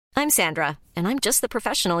I'm Sandra, and I'm just the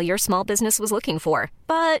professional your small business was looking for.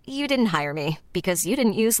 But you didn't hire me because you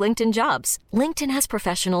didn't use LinkedIn Jobs. LinkedIn has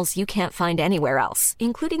professionals you can't find anywhere else,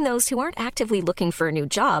 including those who aren't actively looking for a new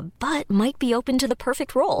job, but might be open to the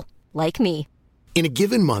perfect role, like me. In a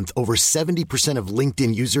given month, over 70% of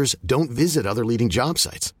LinkedIn users don't visit other leading job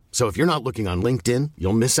sites. So if you're not looking on LinkedIn,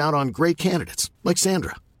 you'll miss out on great candidates like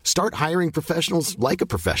Sandra. Start hiring professionals like a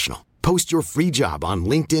professional. Post your free job on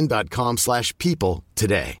linkedin.com/people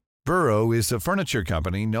today. Burrow is a furniture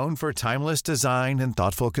company known for timeless design and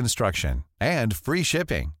thoughtful construction and free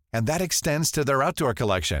shipping, and that extends to their outdoor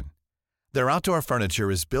collection. Their outdoor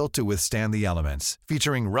furniture is built to withstand the elements,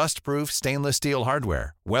 featuring rust-proof stainless steel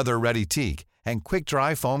hardware, weather-ready teak, and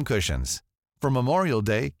quick-dry foam cushions. For Memorial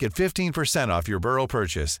Day, get 15% off your Burrow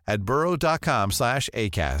purchase at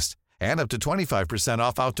burrow.com/ACAST and up to 25%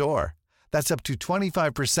 off outdoor. That's up to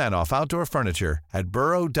 25% off outdoor furniture at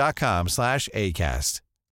burrow.com/ACAST.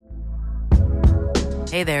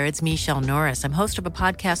 Hey there, it's Michelle Norris. I'm host of a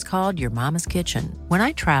podcast called Your Mama's Kitchen. When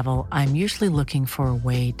I travel, I'm usually looking for a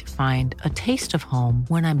way to find a taste of home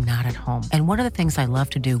when I'm not at home. And one of the things I love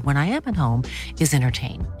to do when I am at home is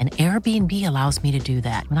entertain. And Airbnb allows me to do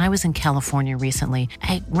that. When I was in California recently,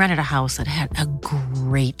 I rented a house that had a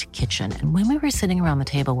great kitchen. And when we were sitting around the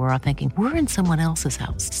table, we were all thinking, we're in someone else's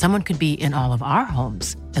house. Someone could be in all of our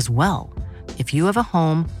homes as well. If you have a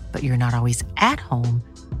home, but you're not always at home,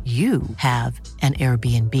 you have an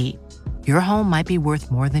Airbnb. Your home might be worth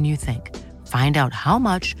more than you think. Find out how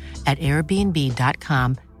much at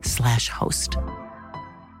airbnb.com/host.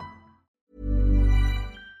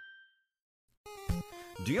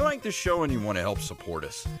 Do you like the show and you want to help support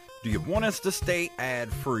us? Do you want us to stay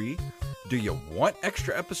ad-free? Do you want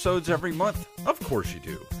extra episodes every month? Of course you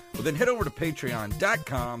do. Well, then head over to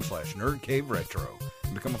patreon.com/nerdcaveretro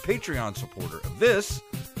and become a Patreon supporter of this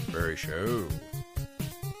very show.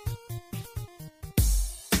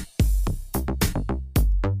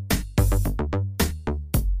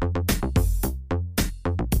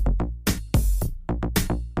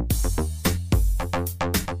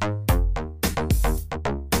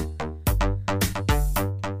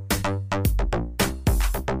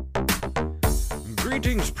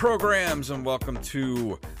 Programs and welcome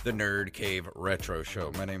to the Nerd Cave Retro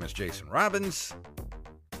Show. My name is Jason Robbins.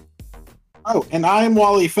 Oh, and I'm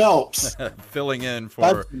Wally Phelps. Filling in for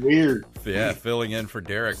That's weird. Yeah, filling in for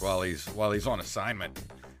Derek while he's on assignment.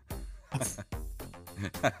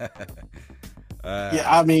 Yeah,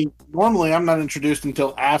 I mean, normally I'm not introduced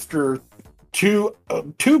until after two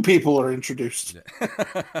people are introduced.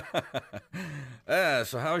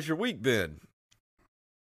 So how's your week been?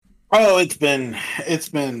 Oh, it's been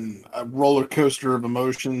a roller coaster of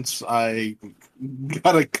emotions. I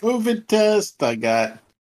got a COVID test. I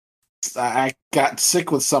got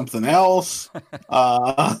sick with something else.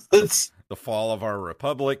 It's the fall of our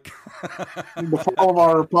republic. The fall of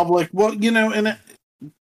our republic. Well, and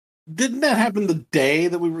didn't that happen the day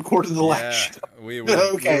that we recorded the last show? We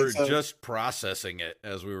were just processing it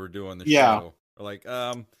as we were doing the show. We're like,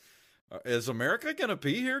 is America going to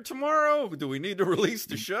be here tomorrow? Do we need to release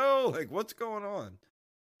the show? Like, what's going on?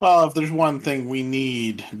 Well, if there's one thing we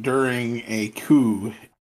need during a coup,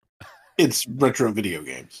 it's retro video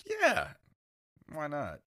games. Yeah. Why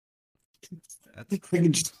not? The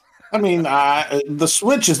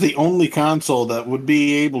Switch is the only console that would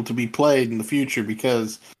be able to be played in the future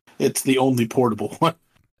because it's the only portable one.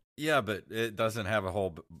 Yeah, but it doesn't have a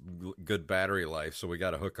whole good battery life, so we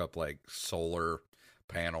got to hook up like solar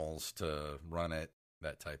panels to run it,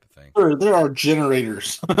 that type of thing. Sure, there are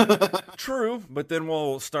generators. True, but then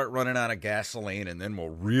we'll start running out of gasoline, and then we'll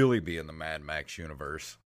really be in the Mad Max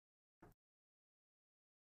universe.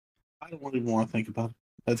 I don't even want to think about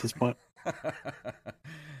it at this point.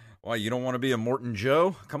 Why, you don't want to be a Morton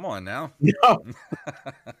Joe? Come on now. No.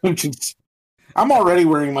 I'm already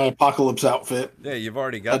wearing my apocalypse outfit. Yeah, you've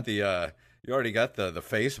already got the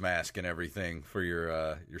face mask and everything for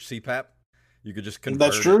your CPAP. You could just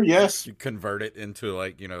convert That's true, yes. You convert it into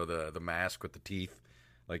the mask with the teeth,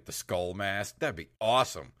 like the skull mask. That'd be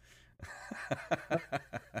awesome.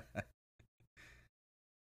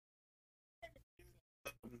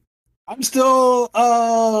 I'm still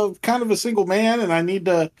kind of a single man, and I need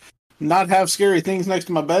to not have scary things next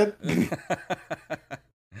to my bed.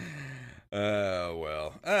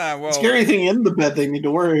 Well. Scary thing in the bed they need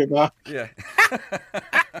to worry about. Yeah.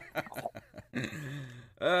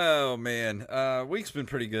 Oh, man. Week's been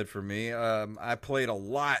pretty good for me. I played a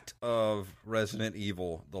lot of Resident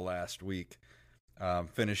Evil the last week,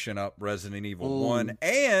 finishing up Resident Evil 1,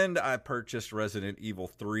 and I purchased Resident Evil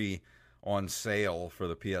 3 on sale for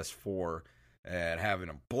the PS4. and having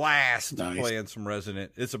a blast playing some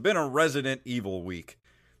Resident. It's been a Resident Evil week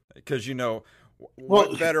because,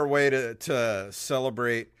 what better way to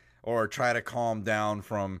celebrate or try to calm down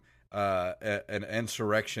from an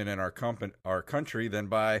insurrection in our country than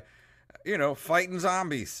by, fighting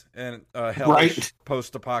zombies and hellish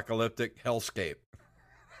post-apocalyptic hellscape.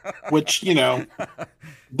 Which,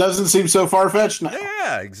 doesn't seem so far-fetched now.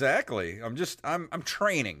 Yeah, exactly. I'm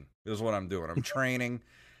training is what I'm doing. I'm training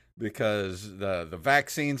because the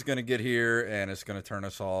vaccine's going to get here and it's going to turn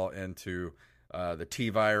us all into the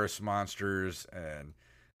T-virus monsters and,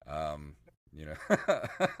 I've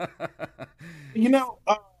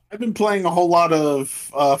been playing a whole lot of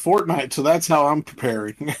Fortnite, so that's how I'm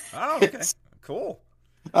preparing. Oh, okay. Cool.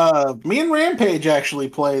 Me and Rampage actually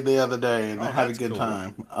played the other day, and I had a good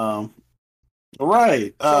time.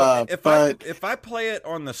 Right. So if I play it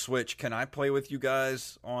on the Switch, can I play with you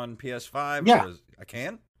guys on PS5? Yeah. I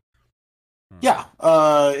can? Yeah.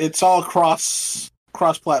 It's all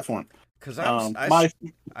cross-platform. Because my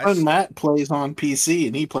friend Matt plays on PC,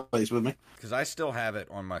 and he plays with me. Because I still have it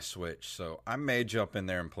on my Switch, so I may jump in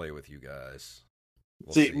there and play with you guys.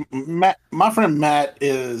 We'll see. My friend Matt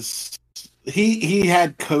is... He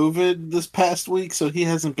had COVID this past week, so he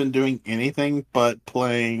hasn't been doing anything but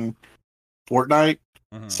playing Fortnite.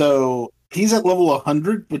 Mm-hmm. So he's at level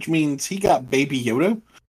 100, which means he got Baby Yoda.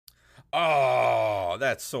 Oh,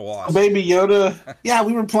 that's so awesome. Baby Yoda. Yeah,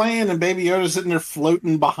 we were playing, and Baby Yoda's sitting there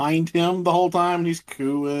floating behind him the whole time, and he's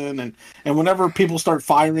cooing. And whenever people start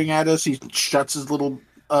firing at us, he shuts his little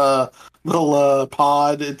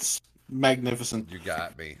pod. It's magnificent. You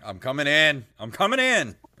got me. I'm coming in.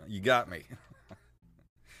 You got me.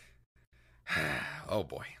 Oh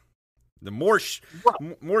boy, the more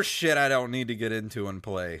shit I don't need to get into and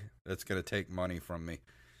play. That's gonna take money from me.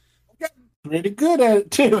 Pretty good at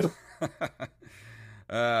it too.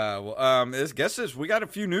 We got a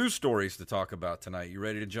few news stories to talk about tonight. You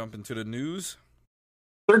ready to jump into the news?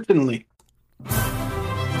 Certainly.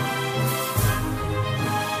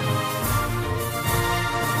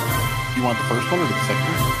 You want the first one or the second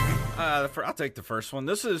one? I'll take the first one.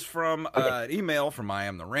 This is from an email from I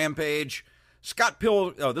Am the Rampage.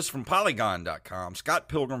 This is from Polygon.com. Scott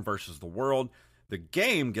Pilgrim vs. the World. The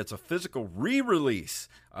game gets a physical re-release.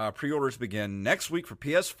 Pre-orders begin next week for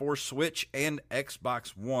PS4, Switch, and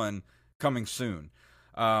Xbox One, coming soon.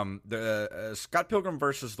 The Scott Pilgrim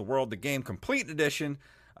vs. the World, the game complete edition,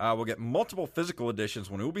 will get multiple physical editions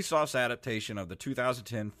when Ubisoft's adaptation of the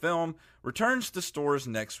 2010 film returns to stores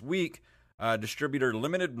next week. Distributor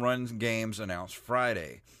Limited Run Games announced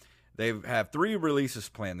Friday. They have 3 releases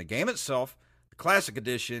planned. The game itself, the Classic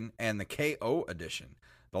Edition, and the KO Edition.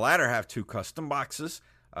 The latter have 2 custom boxes.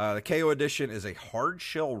 The KO Edition is a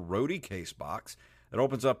hard-shell roadie case box that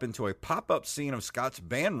opens up into a pop-up scene of Scott's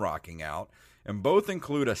band rocking out, and both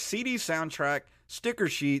include a CD soundtrack, sticker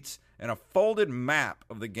sheets, and a folded map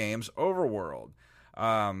of the game's overworld.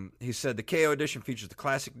 He said the KO Edition features the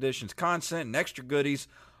Classic Edition's content and extra goodies,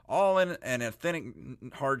 all in an authentic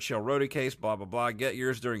hard-shell roadie case, blah, blah, blah. Get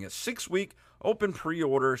yours during a 6-week open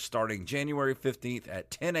pre-order starting January 15th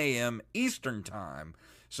at 10 a.m. Eastern Time.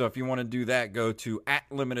 So if you want to do that, go to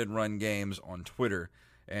 @LimitedRunGames on Twitter.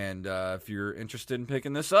 And if you're interested in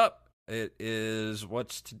picking this up, it is,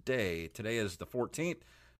 what's today? Today is the 14th.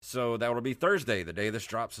 So that will be Thursday, the day this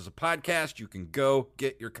drops as a podcast. You can go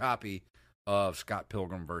get your copy of Scott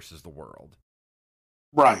Pilgrim vs. the World.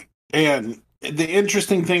 Right. And the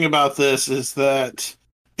interesting thing about this is that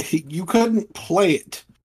you couldn't play it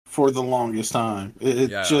for the longest time. And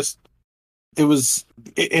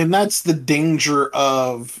that's the danger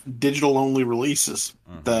of digital only releases.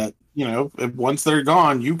 Mm-hmm. That, once they're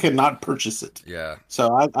gone, you cannot purchase it. Yeah.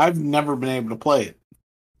 So I've never been able to play it.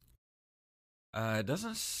 It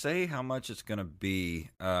doesn't say how much it's going to be.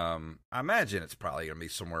 I imagine it's probably going to be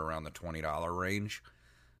somewhere around the $20 range,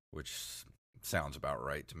 which sounds about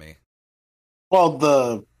right to me. Well,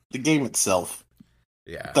 the game itself.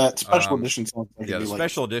 Yeah. That special edition sounds like the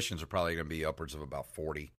special editions are probably going to be upwards of about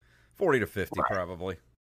 40 to 50 right. Probably.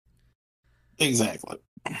 Exactly.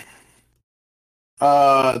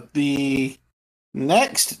 The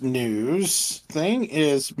next news thing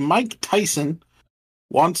is Mike Tyson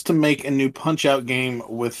wants to make a new Punch-Out game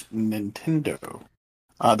with Nintendo.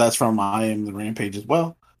 That's from I Am the Rampage as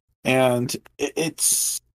well. And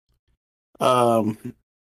it's...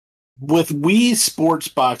 with Wii Sports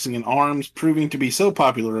Boxing and ARMS proving to be so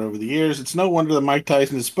popular over the years, it's no wonder that Mike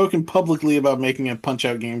Tyson has spoken publicly about making a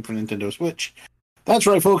Punch-Out game for Nintendo Switch. That's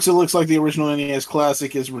right, folks. It looks like the original NES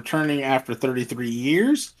Classic is returning after 33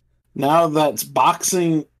 years. Now that's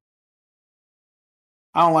boxing...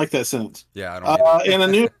 I don't like that sentence. Yeah, I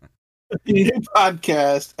don't new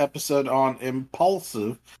podcast episode on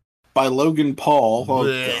Impulsive by Logan Paul. Oh,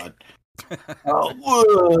 Blech.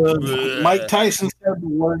 God. Mike Tyson said the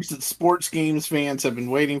words that sports games fans have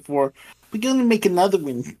been waiting for. We're going to make another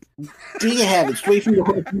one. Do you have it? Straight from the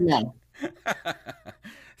horse's mouth.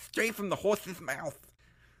 Straight from the horse's mouth.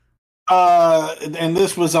 And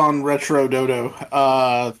this was on Retro Dodo.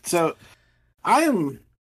 So I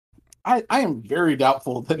am very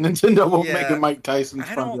doubtful that Nintendo will make a Mike Tyson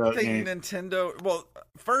I don't Punch-Out think game. Nintendo. Well,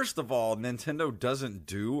 first of all, Nintendo doesn't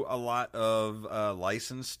do a lot of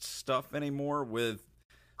licensed stuff anymore with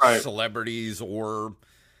celebrities or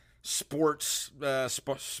sports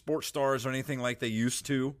stars or anything like they used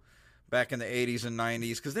to back in the 80s and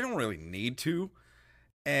 90s because they don't really need to.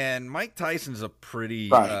 And Mike Tyson's a pretty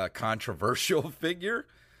controversial figure.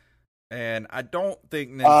 And I don't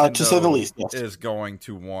think Nintendo to say the least, yes, is going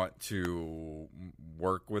to want to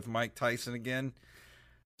work with Mike Tyson again.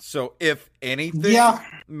 So if anything,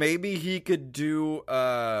 maybe he could do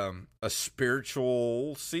a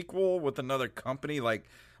spiritual sequel with another company like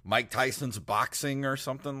Mike Tyson's Boxing or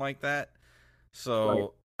something like that.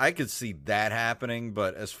 So I could see that happening.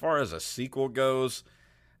 But as far as a sequel goes,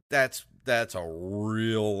 that's a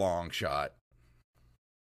real long shot.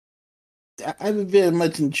 I would very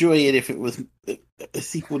much enjoy it if it was a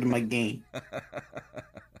sequel to my game.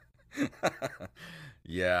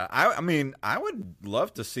 Yeah, I mean, I would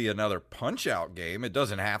love to see another Punch-Out game. It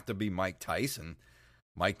doesn't have to be Mike Tyson's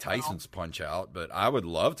Punch-Out, but I would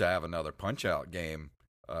love to have another Punch-Out game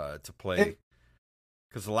to play.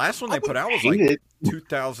 Because the last one they put out was like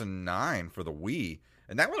 2009 for the Wii,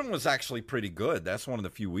 and that one was actually pretty good. That's one of the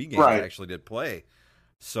few Wii games I actually did play.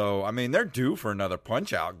 So, I mean, they're due for another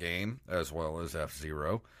Punch-Out game, as well as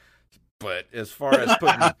F-Zero. But as far as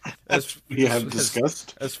putting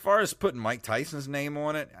as far as putting Mike Tyson's name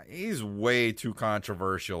on it, he's way too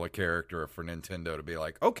controversial a character for Nintendo to be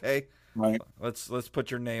like, okay, let's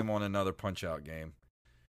put your name on another Punch-Out game.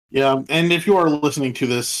 Yeah, and if you are listening to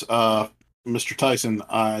this, Mr. Tyson,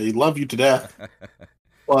 I love you to death.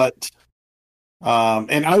 But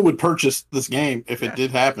and I would purchase this game if it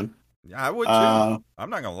did happen. Yeah, I would too. I'm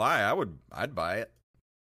not gonna lie, I'd buy it.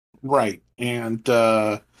 Right, and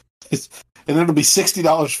it'll be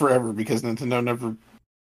 $60 forever because Nintendo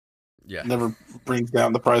never brings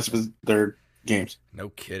down the price of their games. No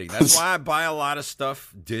kidding. That's why I buy a lot of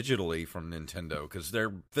stuff digitally from Nintendo because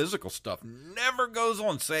their physical stuff never goes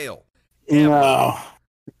on sale. Ever. No,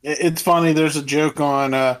 it's funny. There's a joke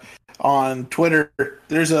on Twitter.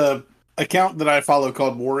 There's a account that I follow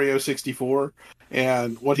called Wario64.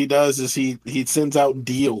 And what he does is he sends out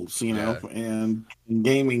deals, and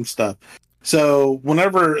gaming stuff. So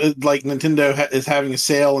whenever like Nintendo is having a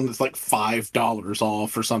sale and it's like $5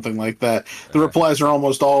 off or something like that, the replies are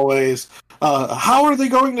almost always, "How are they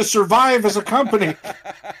going to survive as a company?"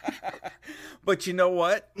 But you know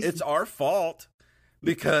what? It's our fault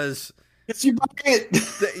because you buy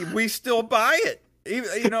it. We still buy it.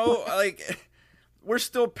 Like. We're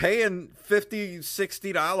still paying $50,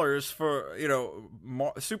 $60 for,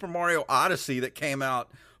 Super Mario Odyssey that came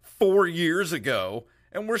out 4 years ago,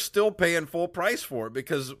 and we're still paying full price for it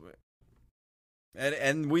because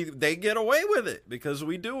they get away with it because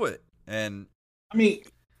we do it. And I mean,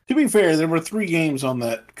 to be fair, there were 3 games on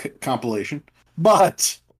that compilation,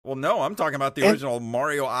 but well, no, I'm talking about the original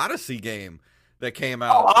Mario Odyssey game that came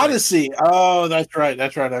out. Oh, Odyssey. Oh, that's right.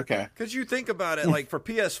 Okay. Because you think about it, like for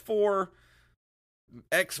PS4,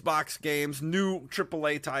 Xbox games, new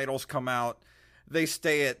AAA titles come out, they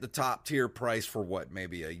stay at the top tier price for what,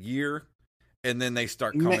 maybe a year, and then they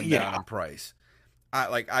start coming down in price.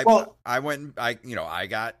 I got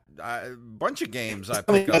a bunch of games I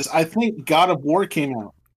picked up. I think God of War came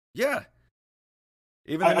out. Yeah.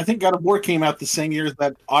 I think God of War came out the same year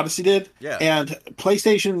that Odyssey did. Yeah. And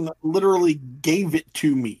PlayStation literally gave it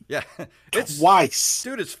to me. Yeah. Twice.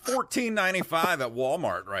 Dude, it's $14.95 at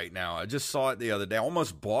Walmart right now. I just saw it the other day. I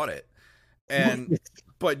almost bought it.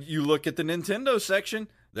 But you look at the Nintendo section,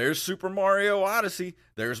 there's Super Mario Odyssey,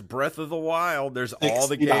 there's Breath of the Wild, there's all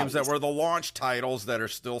the games that were the launch titles that are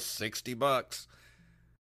still $60.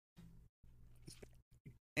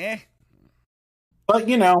 But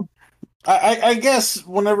I guess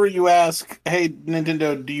whenever you ask, "Hey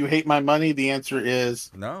Nintendo, do you hate my money?" the answer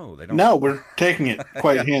is no. They don't. No, we're taking it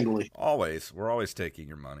quite handily. We're always taking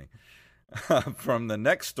your money. From the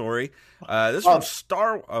next story, this is from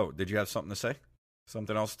Star. Oh, did you have something to say?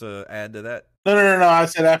 Something else to add to that? No. I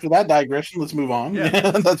said after that digression, let's move on. Yeah.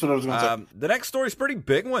 That's what I was going to say. The next story is a pretty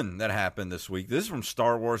big one that happened this week. This is from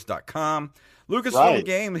StarWars.com.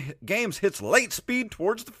 Lucasfilm Games hits light speed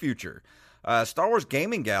towards the future. Star Wars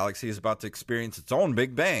Gaming Galaxy is about to experience its own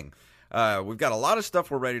Big Bang. We've got a lot of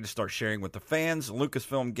stuff we're ready to start sharing with the fans.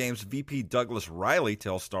 Lucasfilm Games VP Douglas Riley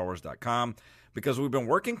tells StarWars.com, because we've been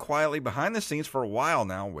working quietly behind the scenes for a while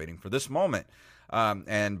now, waiting for this moment.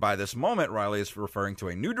 And by this moment, Riley is referring to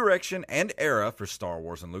a new direction and era for Star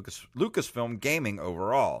Wars and Lucasfilm Gaming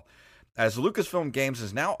overall, as Lucasfilm Games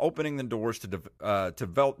is now opening the doors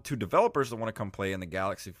to developers that want to come play in the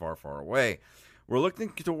galaxy far, far away. We're looking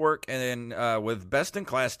to work with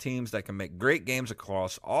best-in-class teams that can make great games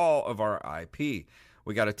across all of our IP.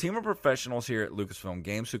 We got a team of professionals here at Lucasfilm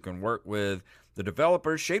Games who can work with the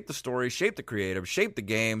developers, shape the story, shape the creative, shape the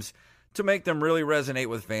games to make them really resonate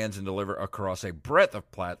with fans and deliver across a breadth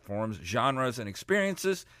of platforms, genres, and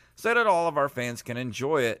experiences so that all of our fans can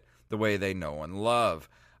enjoy it the way they know and love.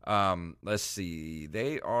 Let's see.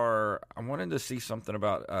 I wanted to see something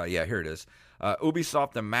about, here it is.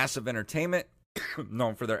 Ubisoft and Massive Entertainment,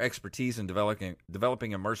 known for their expertise in developing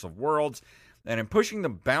immersive worlds and in pushing the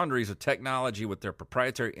boundaries of technology with their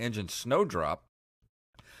proprietary engine Snowdrop.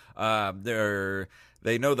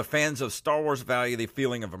 They know the fans of Star Wars value the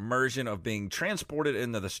feeling of immersion, of being transported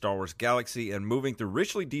into the Star Wars galaxy and moving through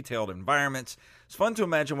richly detailed environments. It's fun to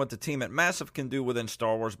imagine what the team at Massive can do within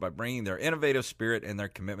Star Wars by bringing their innovative spirit and their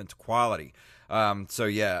commitment to quality.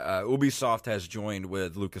 Ubisoft has joined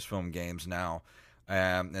with Lucasfilm Games now,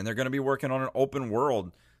 and they're going to be working on an open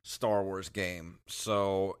world Star Wars game.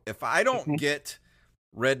 So if I don't get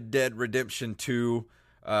Red Dead Redemption 2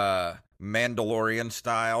 Mandalorian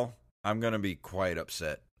style, I'm going to be quite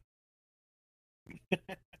upset.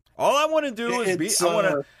 All I want to do is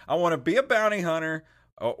I want to be a bounty hunter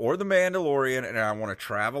or the Mandalorian, and I want to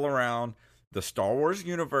travel around the Star Wars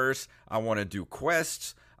universe. I want to do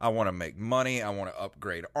quests. I want to make money. I want to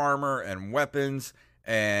upgrade armor and weapons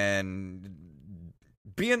and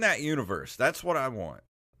be in that universe. That's what I want.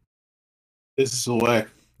 This is the way.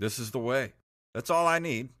 This is the way. That's all I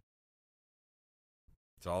need.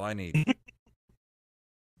 That's all I need.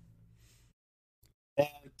 And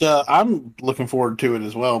I'm looking forward to it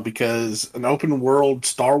as well, because an open world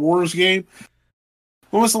Star Wars game.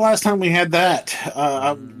 When was the last time we had that?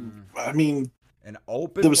 I mean, an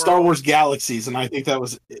open. There was Star Wars Galaxies, and I think that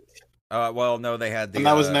was it. Well, no, they had and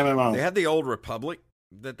that was an MMO. They had the Old Republic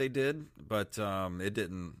that they did, but it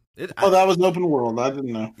didn't. That was an open world. I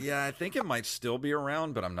didn't know. Yeah, I think it might still be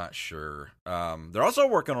around, but I'm not sure. They're also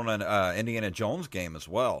working on an Indiana Jones game as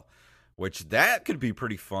well, which that could be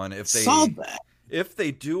pretty fun if they saw that. If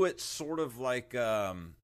they do it sort of like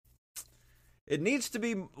it needs to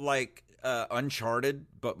be like Uncharted,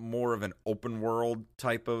 but more of an open world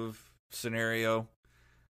type of scenario.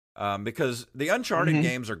 Because the Uncharted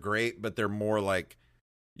games are great, but they're more like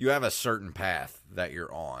you have a certain path that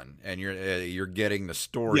you're on, and you're getting the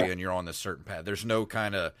story, and you're on this certain path. There's no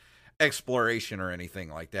kind of exploration or anything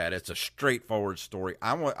like that. It's a straightforward story.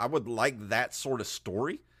 I would like that sort of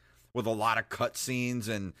story with a lot of cutscenes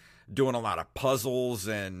and doing a lot of puzzles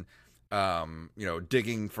and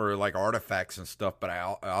digging for like artifacts and stuff. But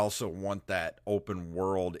I also want that open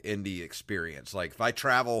world indie experience. Like if I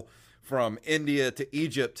travel from India to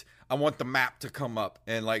Egypt, I want the map to come up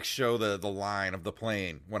and like show the line of the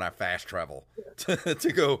plane when I fast travel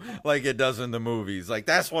to go like it does in the movies. Like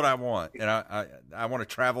that's what I want. And I want to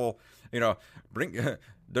travel, bring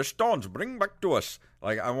the stones, bring back to us.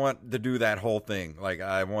 Like I want to do that whole thing. Like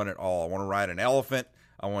I want it all. I want to ride an elephant.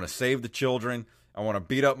 I want to save the children. I want to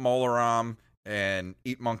beat up Mola Ram and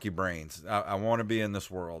eat monkey brains. I want to be in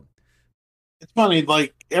this world. It's funny,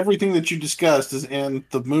 like everything that you discussed is in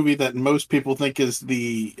the movie that most people think is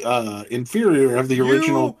the inferior of the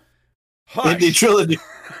original Indie trilogy.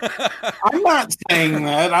 I'm not saying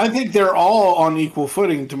that. I think they're all on equal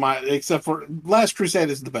footing except for Last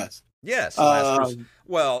Crusade is the best. Yes,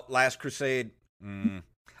 Last Crusade.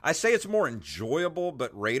 I say it's more enjoyable,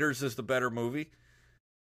 but Raiders is the better movie.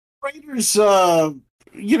 Raiders, and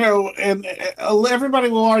everybody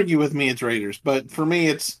will argue with me it's Raiders, but for me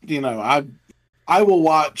it's, I will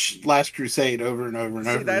watch Last Crusade over and over and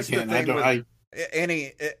over that's again. The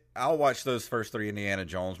thing I'll watch those first three Indiana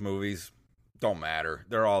Jones movies. Don't matter.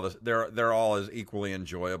 They're all as equally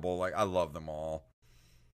enjoyable. Like I love them all.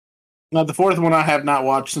 Now the fourth one I have not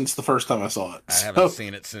watched since the first time I saw it. I haven't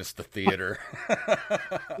seen it since the theater.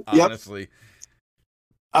 Honestly.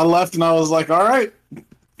 I left and I was like, all right,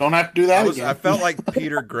 don't have to do that again. I felt like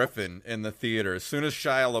Peter Griffin in the theater. As soon as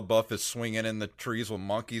Shia LaBeouf is swinging in the trees with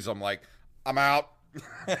monkeys, I'm like, I'm out,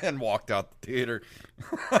 and walked out the theater.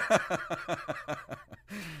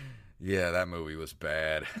 Yeah, that movie was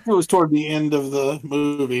bad. It was toward the end of the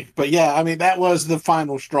movie. But yeah, I mean, that was the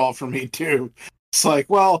final straw for me, too. It's like,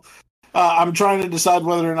 well, I'm trying to decide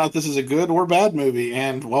whether or not this is a good or bad movie.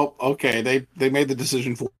 And, well, okay, they made the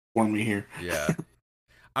decision for for me here. Yeah.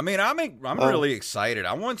 I mean, I'm really excited.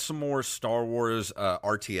 I want some more Star Wars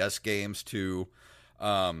RTS games to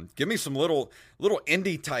give me some little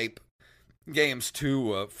indie type games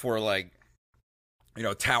too for like, you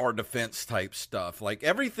know, tower defense type stuff. Like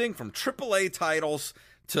everything from AAA titles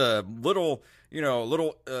to little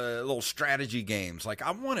strategy games. Like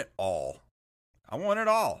I want it all. I want it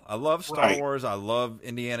all. I love Star Wars. I love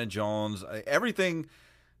Indiana Jones. Everything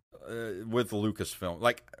with Lucasfilm.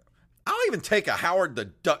 Like, I'll even take a Howard the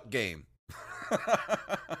Duck game.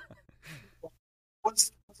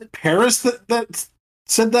 Was it Paris that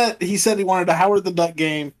said that? He said he wanted a Howard the Duck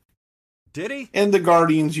game. Did he? In the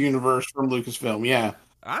Guardians universe from Lucasfilm, yeah.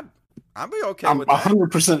 I'll be okay with that. I'm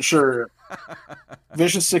 100% sure.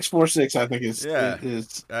 Vicious 646, I think is.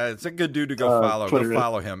 It's a good dude to go follow. Go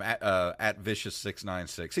follow him at Vicious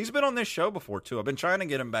 696. He's been on this show before too. I've been trying to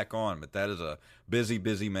get him back on, but that is a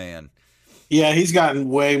busy man. Yeah, he's gotten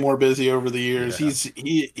way more busy over the years.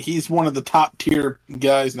 Yeah. He's one of the top tier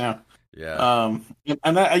guys now. Yeah.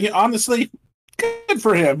 And honestly, good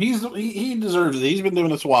for him. He deserves it. He's been doing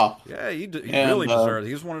this a while. Yeah, he really deserves it.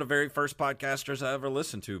 He was one of the very first podcasters I ever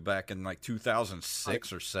listened to back in like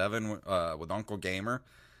 2006 or 7 with Uncle Gamer.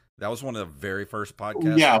 That was one of the very first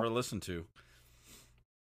podcasts I ever listened to.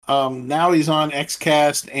 Now he's on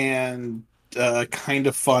Xcast and Kind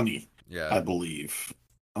of Funny, I believe.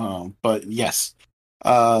 But yes.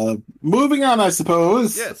 Moving on, I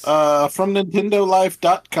suppose. Yes. From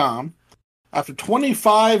NintendoLife.com. After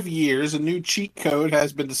 25 years, a new cheat code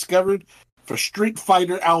has been discovered for Street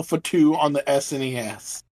Fighter Alpha 2 on the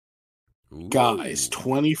SNES. Ooh. Guys,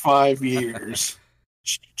 25 years.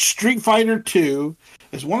 Street Fighter 2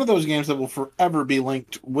 is one of those games that will forever be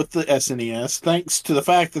linked with the SNES, thanks to the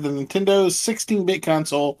fact that the Nintendo's 16-bit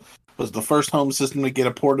console was the first home system to get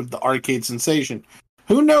a port of the arcade sensation.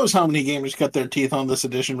 Who knows how many gamers cut their teeth on this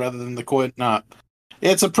edition rather than the quit not.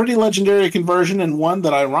 It's a pretty legendary conversion, and one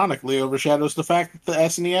that ironically overshadows the fact that the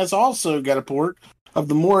SNES also got a port of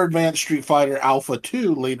the more advanced Street Fighter Alpha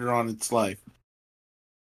 2 later on in its life.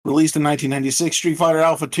 Released in 1996, Street Fighter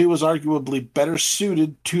Alpha 2 was arguably better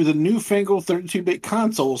suited to the newfangled 32-bit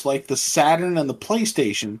consoles like the Saturn and the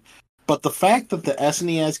PlayStation, but the fact that the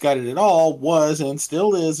SNES got it at all was, and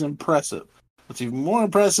still is, impressive. What's even more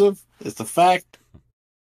impressive is the fact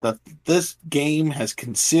that this game has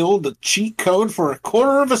concealed the cheat code for a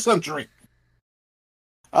quarter of a century.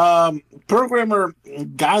 Programmer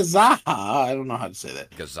Gazaha, I don't know how to say that.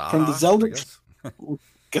 Gazaha? From the Zeldix...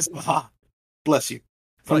 Gazaha. Bless you.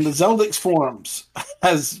 From the Zeldix forums,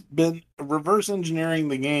 has been reverse engineering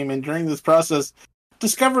the game, and during this process,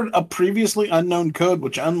 discovered a previously unknown code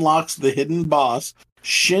which unlocks the hidden boss,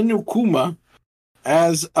 Shin Ukuma,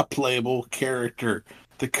 as a playable character.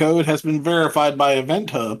 The code has been verified by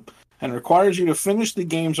Event Hub and requires you to finish the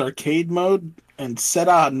game's arcade mode and set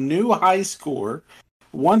a new high score.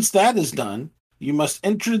 Once that is done, you must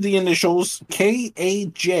enter the initials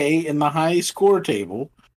KAJ in the high score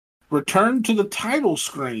table, return to the title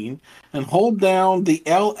screen, and hold down the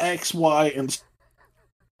LXY and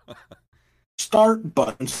start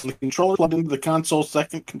buttons. The controller plugged into the console's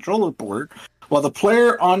second controller port, while the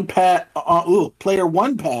player player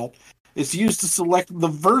 1 pad is used to select the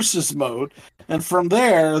versus mode, and from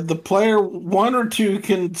there, the player 1 or 2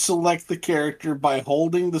 can select the character by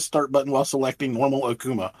holding the start button while selecting normal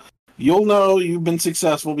Akuma. You'll know you've been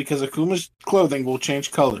successful because Akuma's clothing will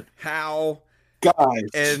change color. How, guys,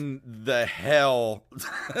 in the hell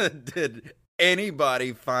did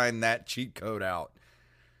anybody find that cheat code out?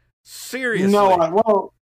 Seriously?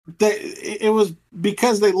 No, it was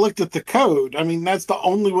because they looked at the code. I mean, that's the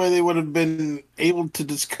only way they would have been able to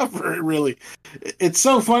discover it, really. It's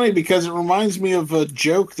so funny because it reminds me of a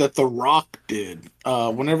joke that The Rock did.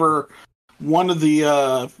 Whenever one of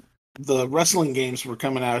the wrestling games were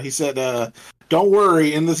coming out, he said, don't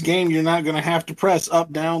worry, in this game, you're not going to have to press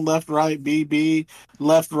up, down, left, right, B,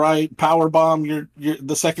 left, right, power bomb you're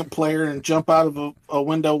the second player and jump out of a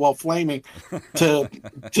window while flaming to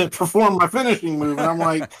perform my finishing move. And I'm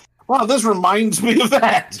like, wow, this reminds me of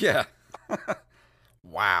that. Yeah.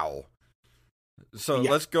 Wow. So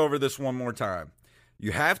let's go over this one more time.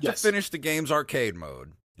 You have to finish the game's arcade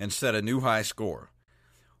mode and set a new high score.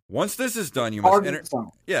 Once this is done, you must enter.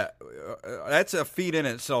 Yeah, that's a feat in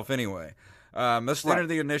itself anyway. Must enter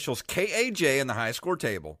the initials KAJ in the high score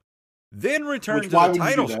table, then return to the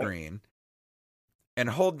title screen and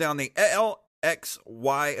hold down the L, X,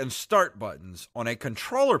 Y, and start buttons on a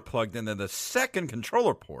controller plugged into the second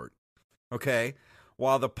controller port. Okay,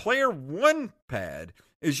 while the player 1 pad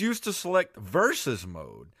is used to select versus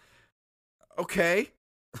mode. Okay,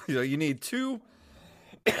 you need two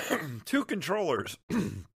controllers.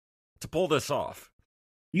 to pull this off.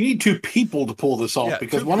 You need two people to pull this off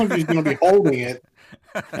because two. one of you is going to be holding it,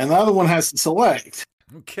 and the other one has to select.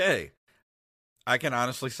 Okay. I can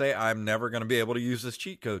honestly say I'm never going to be able to use this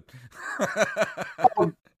cheat code.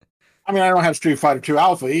 I mean, I don't have Street Fighter 2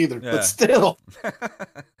 Alpha either, but still.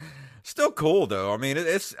 Still cool, though. I mean,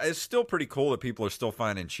 it's still pretty cool that people are still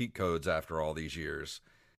finding cheat codes after all these years.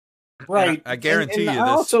 Right. I guarantee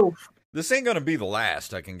you this ain't going to be the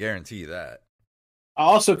last. I can guarantee you that. I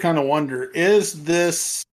also kind of wonder, is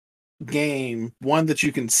this game one that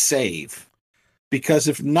you can save? Because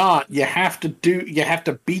if not, you have to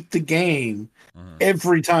beat the game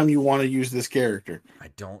every time you want to use this character. I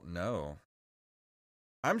don't know.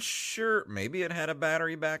 I'm sure maybe it had a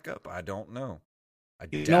battery backup. I don't know.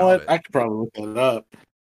 You know what? I could probably look it up.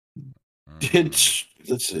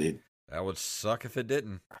 Let's see. That would suck if it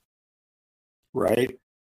didn't. Right.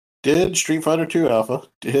 Did Street Fighter 2 Alpha?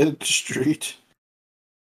 Did Street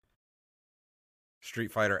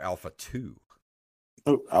Fighter Alpha 2.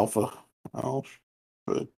 Oh, Alpha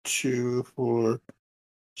 2 for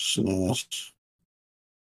SNES.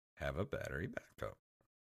 Have a battery backup.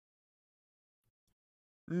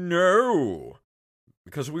 No.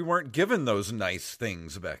 Because we weren't given those nice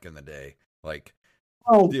things back in the day. Like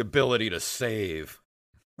the ability to save.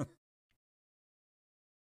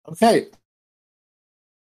 Okay.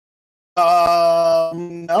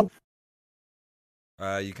 No.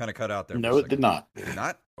 You kind of cut out there. No, it did not. Did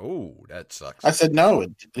not? Oh, that sucks. I said no,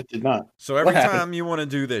 it did not. So every time you want to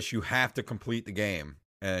do this, you have to complete the game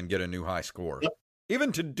and get a new high score. Yep.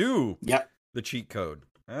 Even to do the cheat code.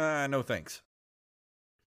 No thanks.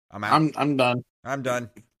 I'm out. I'm done. I'm done.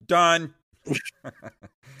 Done.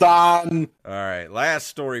 Done. All right. Last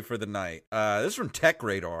story for the night. This is from Tech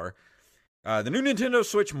Radar. The new Nintendo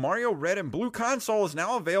Switch Mario Red and Blue console is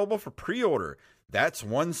now available for pre-order. That's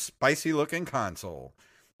one spicy-looking console.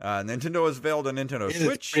 Nintendo has veiled a Nintendo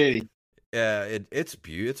Switch. Pretty. It's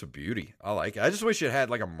a beauty. I like it. I just wish it had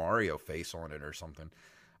like a Mario face on it or something.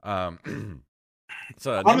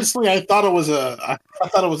 Honestly, I thought it was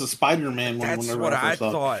a Spider-Man one. That's what I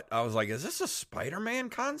thought. I was like, is this a Spider-Man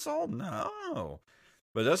console? No.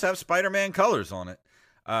 But it does have Spider-Man colors on it.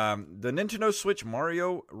 The Nintendo Switch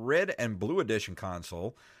Mario Red and Blue Edition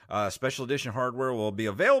console, special edition hardware, will be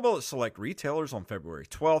available at select retailers on February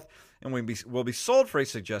 12th and will be sold for a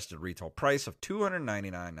suggested retail price of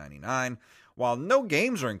 $299.99. While no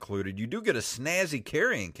games are included, you do get a snazzy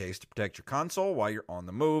carrying case to protect your console while you're on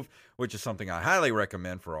the move, which is something I highly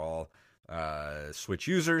recommend for all Switch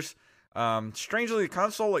users. Strangely, the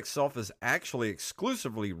console itself is actually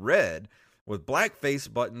exclusively red with black face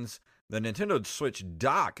buttons. The Nintendo Switch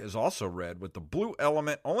dock is also red, with the blue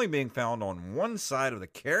element only being found on one side of the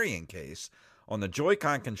carrying case, on the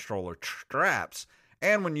Joy-Con controller straps,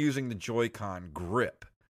 and when using the Joy-Con grip.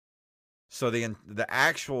 So the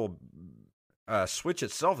actual Switch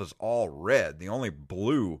itself is all red. The only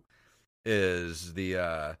blue is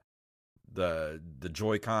the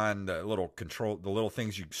Joy-Con, the little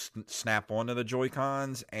things you snap onto the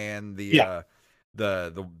Joy-Cons, and the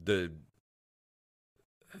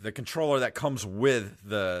controller that comes with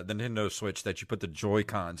the Nintendo Switch that you put the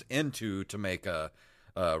Joy-Cons into to make a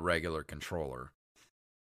regular controller.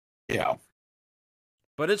 Yeah.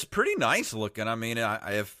 But it's pretty nice looking. I mean,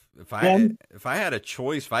 if I had a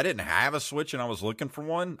choice, if I didn't have a Switch and I was looking for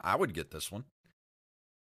one, I would get this one.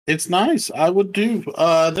 It's nice. I would do.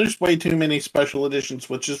 There's way too many special edition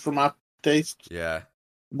Switches for my taste. Yeah.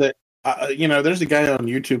 That there's a guy on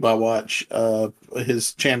YouTube I watch.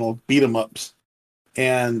 His channel Beat 'em Ups,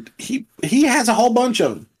 and he has a whole bunch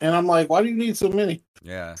of them. And I'm like, why do you need so many?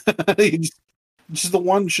 Yeah. Just the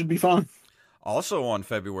one should be fine. Also on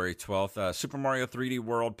February 12th, Super Mario 3D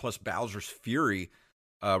World plus Bowser's Fury,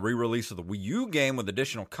 re-release of the Wii U game with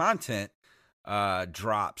additional content,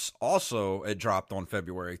 drops. Also, it dropped on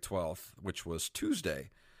February 12th, which was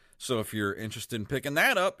Tuesday. So if you're interested in picking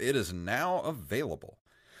that up, it is now available.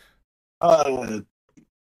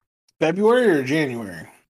 February or January?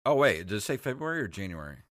 Oh, wait. Did it say February or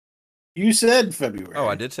January? You said February. Oh,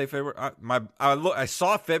 I did say February? I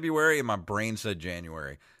saw February and my brain said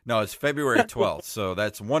January. No, it's February 12th. So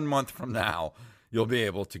that's 1 month from now. You'll be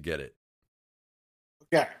able to get it.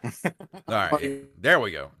 Yeah. All right. There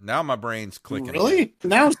we go. Now my brain's clicking. Really? Again.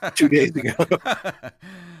 Now it's 2 days ago.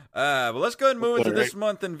 Well, let's go ahead and move into this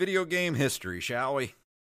month in video game history, shall we?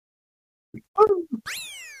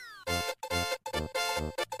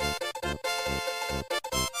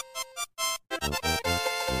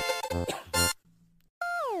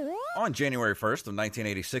 On January 1st of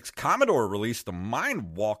 1986, Commodore released the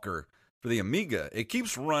Mind Walker for the Amiga. It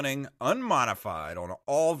keeps running unmodified on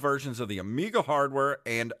all versions of the Amiga hardware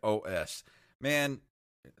and OS. Man,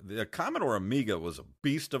 the Commodore Amiga was a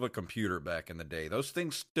beast of a computer back in the day. Those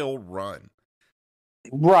things still run.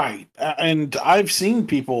 Right. And I've seen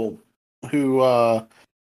people who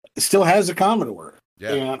still has a Commodore.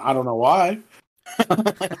 Yeah. And I don't know why.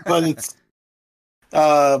 But it's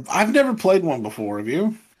I've never played one before, have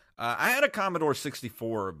you? I had a Commodore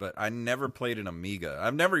 64, but I never played an Amiga.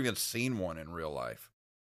 I've never even seen one in real life.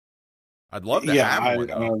 I'd love to have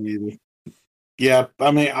one. I don't either. Yeah,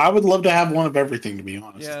 I mean, I would love to have one of everything, to be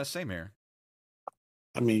honest. Yeah, same here.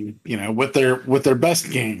 I mean, with their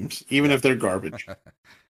best games, even if they're garbage.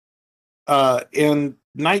 In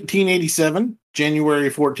 1987,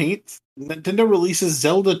 January 14th, Nintendo releases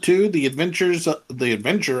Zelda 2: The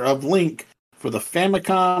Adventure of Link for the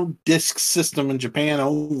Famicom Disk System in Japan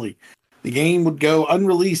only. The game would go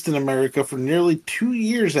unreleased in America for nearly 2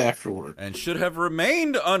 years afterward. And should have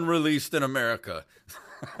remained unreleased in America.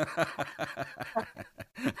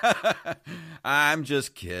 I'm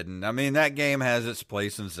just kidding. I mean, that game has its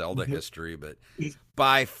place in Zelda history, but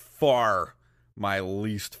by far my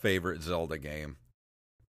least favorite Zelda game.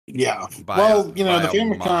 Yeah. The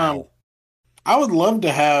Famicom, mile. I would love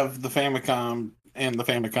to have the Famicom and the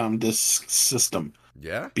Famicom Disk System.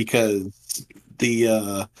 Yeah. Because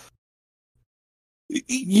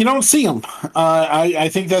you don't see them. I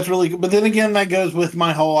think that's really good. But then again, that goes with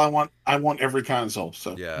my whole I want every console.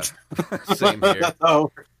 So yeah, same here.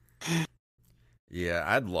 So, yeah,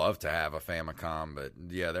 I'd love to have a Famicom, but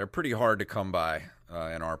yeah, they're pretty hard to come by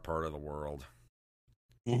in our part of the world.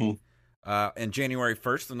 Mm-hmm. In January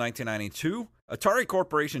 1st of 1992, Atari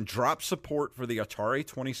Corporation dropped support for the Atari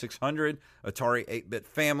 2600, Atari 8-bit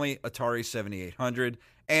family, Atari 7800,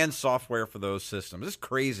 and software for those systems. It's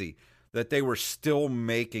crazy that they were still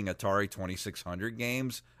making Atari 2600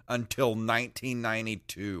 games until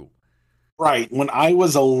 1992. Right. When I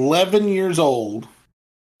was 11 years old,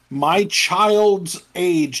 my child's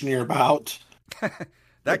age near about,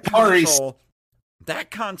 that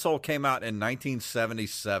console came out in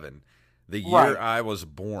 1977, the year I was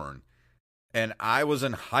born. And I was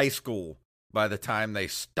in high school by the time they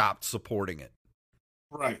stopped supporting it.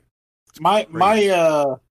 Right.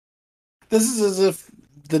 This is as if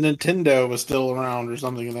the Nintendo was still around or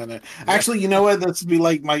something in that. Yeah. Actually, you know what? This would be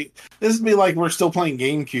like we're still playing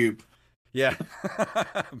GameCube. Yeah,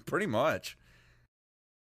 pretty much.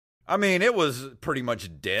 I mean, it was pretty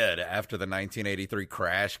much dead after the 1983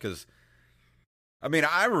 crash because, I mean,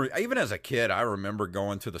 even as a kid, I remember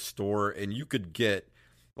going to the store and you could get,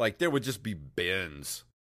 like, there would just be bins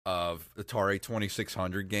of Atari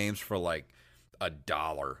 2600 games for like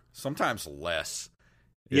 $1, sometimes less.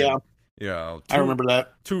 Yeah. I remember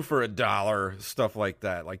that. 2 for $1, stuff like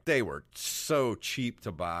that. Like, they were so cheap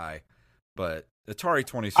to buy, but Atari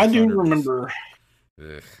 2600.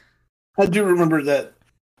 I do remember that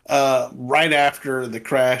right after the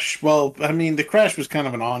crash. Well, I mean, the crash was kind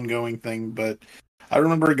of an ongoing thing, but I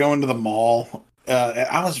remember going to the mall.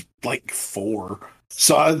 I was like 4,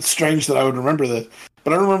 so it's strange that I would remember this.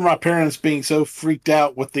 But I remember my parents being so freaked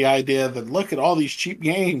out with the idea that look at all these cheap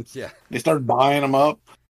games. Yeah, they started buying them up.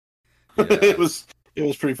 Yeah. It was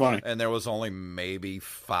pretty funny. And there was only maybe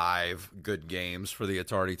 5 good games for the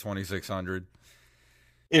Atari 2600.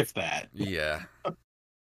 If that. Yeah.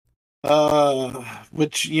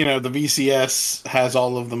 Which, the VCS has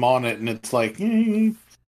all of them on it, and it's like... Hey,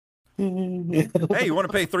 you want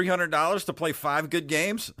to pay $300 to play 5 good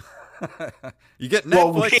games? You get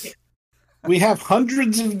Netflix. Well, we have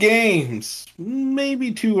hundreds of games.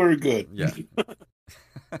 Maybe 2 are good. Yeah.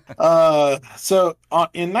 So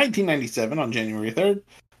in 1997, on January 3rd,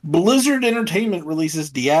 Blizzard Entertainment releases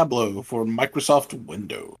Diablo for Microsoft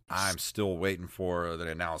Windows. I'm still waiting for the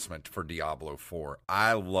announcement for Diablo 4.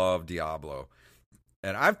 I love Diablo.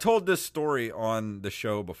 And I've told this story on the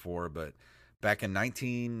show before, but back in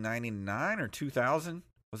 1999 or 2000,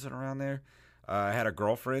 was it around there? I had a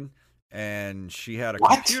girlfriend, and she had a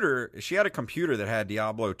computer. She had a computer that had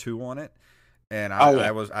Diablo 2 on it. And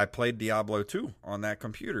I played Diablo 2 on that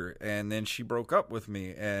computer, and then she broke up with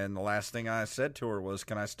me, and the last thing I said to her was,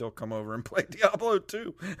 "Can I still come over and play Diablo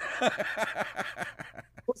 2?"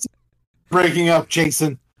 Breaking up,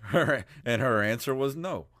 Jason. And her answer was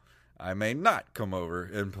no. I may not come over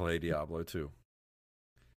and play Diablo 2.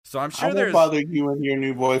 So I'm sure I won't bother you and your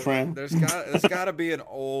new boyfriend. There's got to be an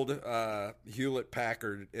old Hewlett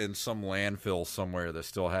Packard in some landfill somewhere that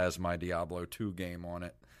still has my Diablo 2 game on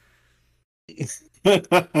it.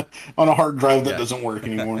 On a hard drive that doesn't work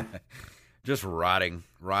anymore. Just rotting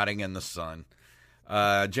in the sun.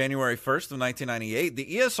 January 1st of 1998, the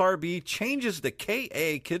ESRB changes the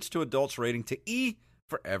KA Kids to Adults rating to E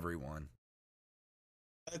for everyone.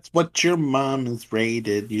 That's what your mom is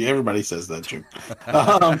rated. Everybody says that, Jim.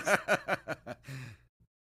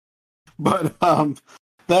 But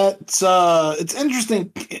that's it's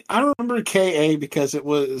interesting. I remember KA because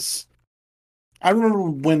I remember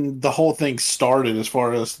when the whole thing started as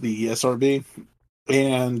far as the ESRB,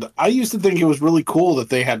 and I used to think it was really cool that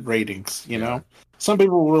they had ratings, you know? Some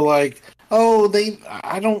people were like, "Oh,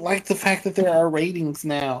 I don't like the fact that there are ratings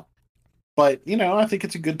now." But, you know, I think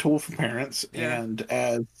it's a good tool for parents. Yeah. And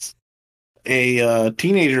as a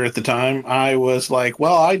teenager at the time, I was like,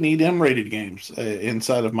 well, I need M-rated games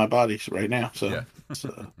inside of my body right now. So,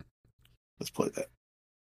 let's play that.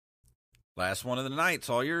 Last one of the night. It's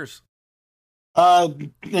all yours.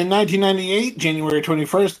 In 1998, January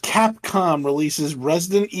 21st, Capcom releases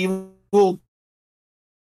Resident Evil.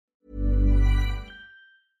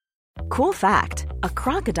 Cool fact, a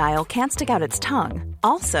crocodile can't stick out its tongue.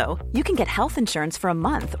 Also, you can get health insurance for a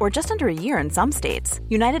month or just under a year in some states.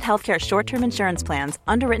 United Healthcare short-term insurance plans,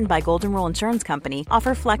 underwritten by Golden Rule Insurance Company,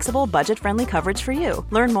 offer flexible, budget-friendly coverage for you.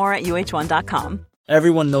 Learn more at uh1.com.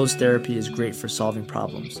 Everyone knows therapy is great for solving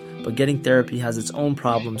problems, but getting therapy has its own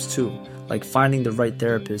problems too, like finding the right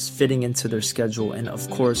therapist, fitting into their schedule, and of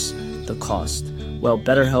course, the cost. Well,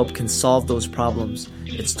 BetterHelp can solve those problems.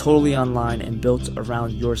 It's totally online and built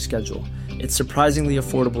around your schedule. It's surprisingly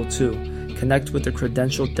affordable too. Connect with a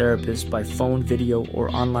credentialed therapist by phone, video,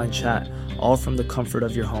 or online chat, all from the comfort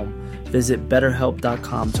of your home. Visit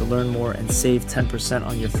BetterHelp.com to learn more and save 10%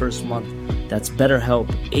 on your first month. That's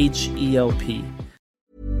BetterHelp, H-E-L-P.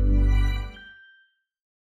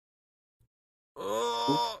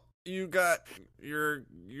 Oh, you got your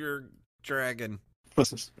dragon. What's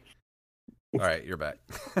this? All right, you're back.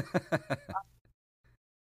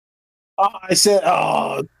 I said,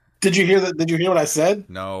 did you hear that? Did you hear what I said?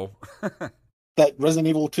 No. That Resident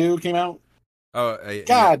Evil 2 came out? Oh,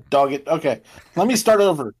 God, dog it. Okay, let me start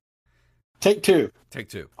over. Take two.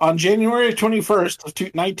 On January 21st of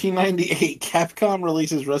 1998, Capcom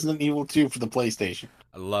releases Resident Evil 2 for the PlayStation.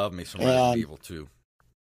 I love me some Resident Evil 2.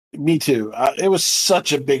 Me too. It was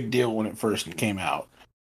such a big deal when it first came out.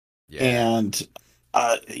 Yeah. And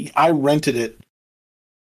I rented it.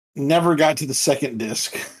 Never got to the second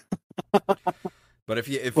disc. But if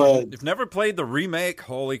you've never played the remake,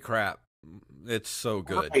 holy crap, it's so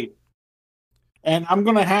good. Right. And I'm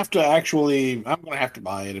gonna have to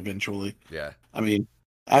buy it eventually. Yeah. I mean,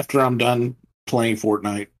 after I'm done playing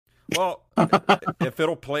Fortnite. Well, if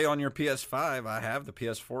it'll play on your PS5, I have the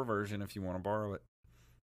PS4 version if you want to borrow it.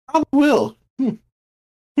 I will.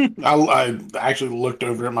 I actually looked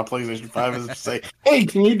over at my PlayStation 5 and say, "Hey,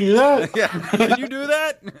 can you do that?" Yeah, can you do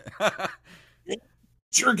that?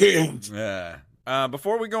 Sure can. Yeah.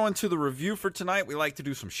 Before we go into the review for tonight, we like to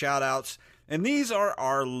do some shout-outs. And these are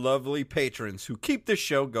our lovely patrons who keep this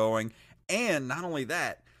show going. And not only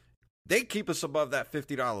that, they keep us above that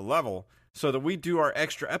 $50 level so that we do our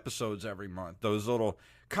extra episodes every month. Those little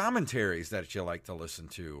commentaries that you like to listen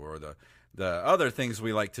to, or the other things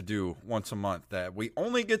we like to do once a month that we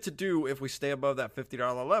only get to do if we stay above that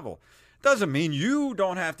 $50 level. Doesn't mean you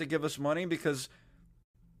don't have to give us money, because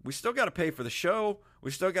we still got to pay for the show. We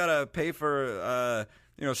still got to pay for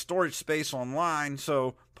storage space online.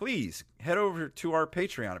 So please head over to our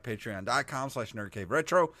Patreon at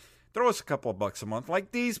patreon.com/nerdcaveretro. Throw us a couple of bucks a month,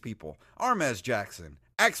 like these people: Armez Jackson,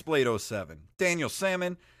 Axblade07, Daniel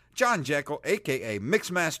Salmon, John Jekyll, a.k.a.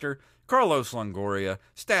 Mixmaster, Carlos Longoria,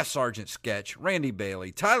 Staff Sergeant Sketch, Randy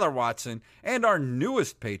Bailey, Tyler Watson, and our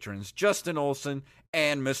newest patrons, Justin Olson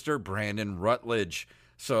and Mr. Brandon Rutledge.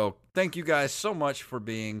 So thank you guys so much for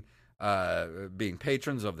being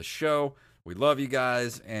patrons of the show. We love you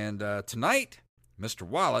guys. And tonight, Mr.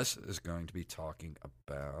 Wallace is going to be talking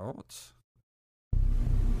about...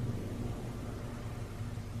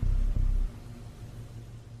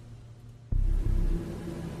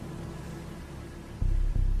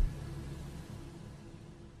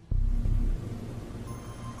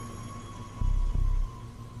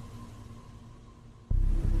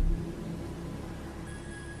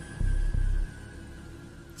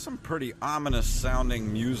 some pretty ominous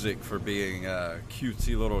sounding music for being a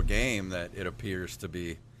cutesy little game that it appears to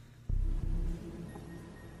be.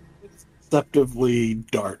 It's deceptively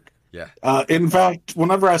dark. Yeah. In fact,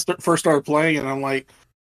 whenever I first started playing it, I'm like,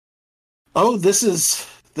 oh, this is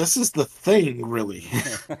the thing, really.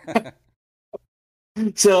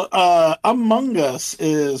 So, Among Us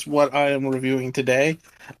is what I am reviewing today.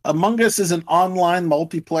 Among Us is an online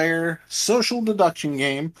multiplayer social deduction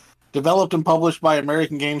game developed and published by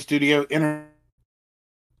American game studio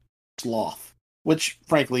Sloth. which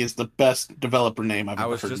frankly is the best developer name I've I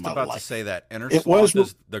ever was heard just in my about life. to say that. It was Innersloth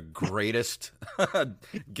is the greatest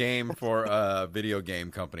game for a video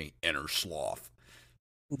game company. Innersloth.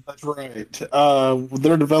 That's right.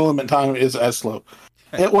 Their development time is as slow.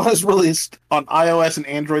 It was released on iOS and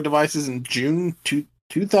Android devices in June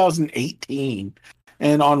 2018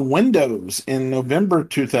 and on Windows in November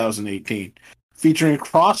 2018, featuring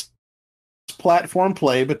cross-platform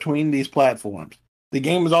play between these platforms. The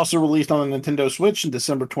game was also released on the Nintendo Switch in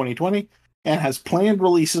December 2020 and has planned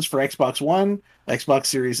releases for Xbox One, Xbox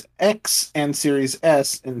Series X, and Series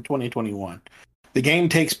S in 2021. The game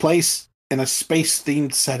takes place in a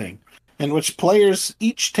space-themed setting in which players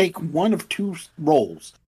each take one of two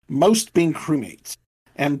roles, most being crewmates,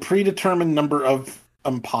 and predetermined number of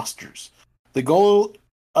imposters. The goal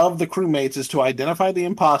of the crewmates is to identify the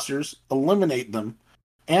imposters, eliminate them,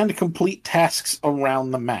 and complete tasks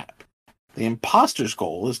around the map. The imposter's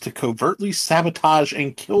goal is to covertly sabotage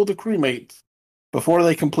and kill the crewmates before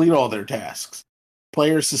they complete all their tasks.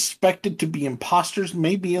 Players suspected to be imposters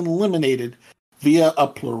may be eliminated via a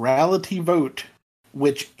plurality vote,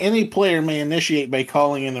 which any player may initiate by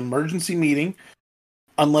calling an emergency meeting,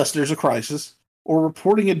 unless there's a crisis, or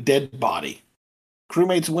reporting a dead body.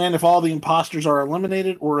 Crewmates win if all the imposters are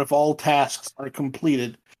eliminated or if all tasks are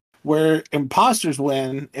completed, where imposters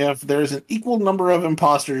win if there's an equal number of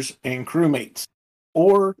imposters and crewmates,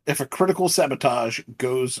 or if a critical sabotage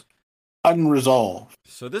goes unresolved.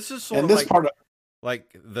 So this is sort of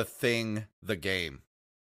like The Thing, the game.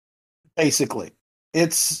 Basically,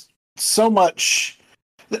 it's so much.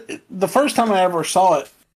 The first time I ever saw it,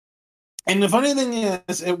 and the funny thing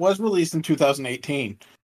is, it was released in 2018.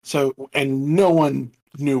 So, and no one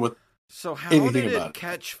knew what. So how anything did about it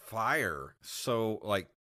catch fire? So, like,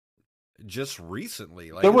 just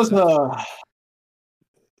recently, like there was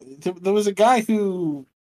a guy who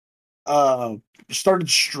started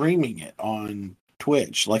streaming it on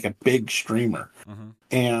Twitch, like a big streamer,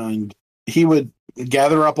 and he would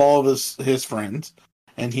gather up all of his friends,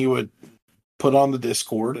 and he would put on the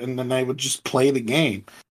Discord, and then they would just play the game,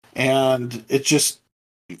 and it just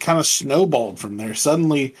kind of snowballed from there.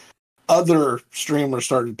 Suddenly, other streamers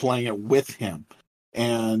started playing it with him,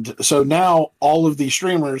 and so now all of these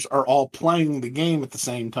streamers are all playing the game at the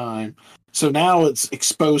same time. So now it's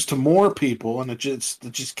exposed to more people, and it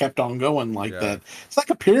just kept on going like that. It's like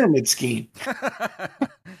a pyramid scheme.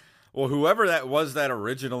 Well, whoever that was that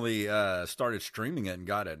originally started streaming it and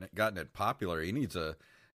gotten it popular, they need to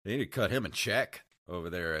cut him a check over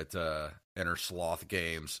there at Innersloth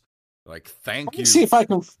Games. Like, thank you.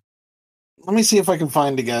 Let me see if I can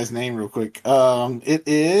find the guy's name real quick. It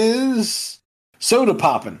is Soda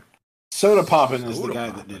Poppin'. Soda Poppin' is the guy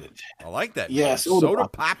that did it. I like that. Yeah, Soda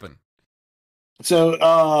Poppin'.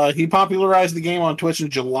 So he popularized the game on Twitch in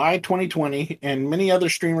July 2020, and many other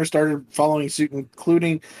streamers started following suit,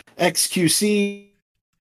 including XQC,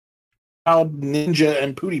 Ninja,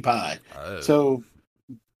 and PewDiePie. So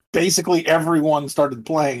basically, everyone started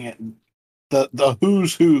playing it. The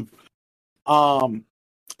who's who.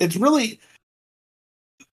 It's really,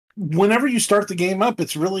 whenever you start the game up,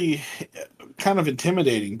 it's really kind of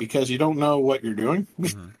intimidating because you don't know what you're doing.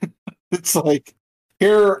 It's like,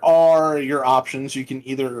 here are your options. You can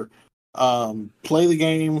either play the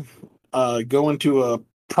game, go into a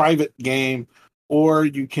private game, or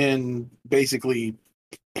you can basically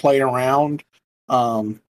play around.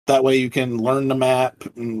 That way you can learn the map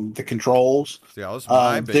and the controls. Yeah,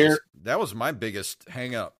 that was my biggest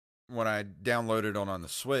hang up when I downloaded on the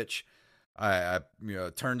Switch. I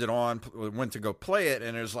turned it on, went to go play it,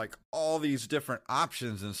 and there's like all these different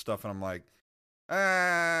options and stuff, and I'm like,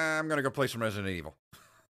 I'm gonna go play some Resident Evil.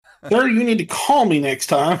 Sir, you need to call me next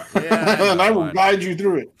time, and I will guide you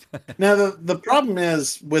through it. Now, the problem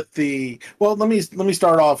is with let me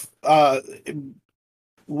start off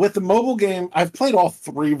with the mobile game. I've played all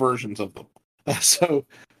three versions of them. So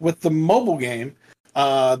with the mobile game,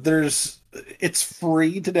 it's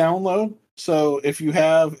free to download. So if you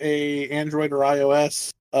have a Android or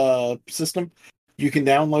iOS system, you can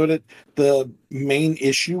download it. The main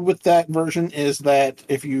issue with that version is that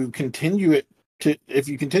if you continue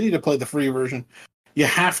to play the free version, you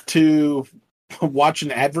have to watch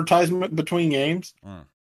an advertisement between games,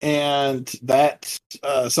 and that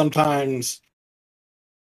sometimes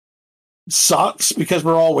sucks because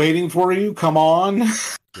we're all waiting for you. Come on,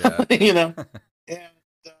 and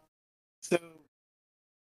so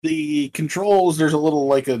the controls. There's a little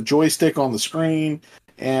like a joystick on the screen,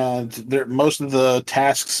 and most of the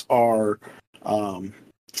tasks are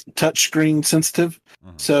touchscreen sensitive.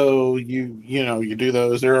 So you do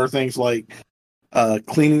those. There are things like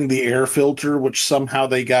cleaning the air filter, which somehow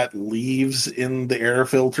they got leaves in the air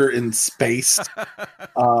filter in space.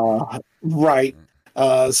 Right.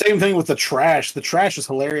 Same thing with the trash. The trash is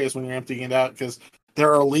hilarious when you're emptying it out because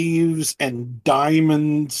there are leaves and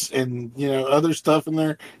diamonds and other stuff in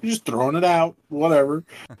there. You're just throwing it out, whatever.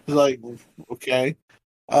 It's like, okay,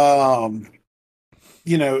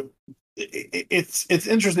 it's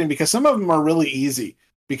interesting because some of them are really easy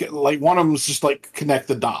because like one of them is just like connect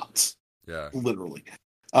the dots, literally.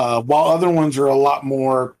 While other ones are a lot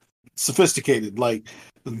more sophisticated, like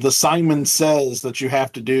the Simon Says that you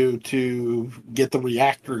have to do to get the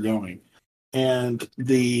reactor going. And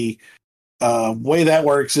the way that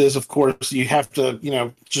works is, of course, you have to,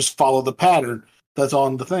 just follow the pattern that's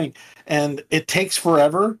on the thing. And it takes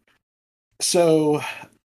forever. So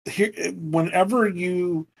here, whenever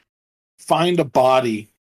you find a body,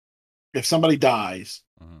 if somebody dies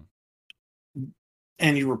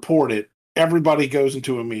and you report it, everybody goes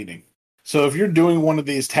into a meeting. So if you're doing one of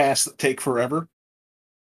these tasks that take forever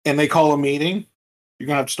and they call a meeting, you're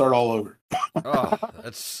going to have to start all over. Oh,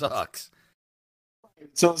 that sucks.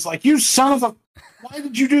 So it's like, you son of a... Why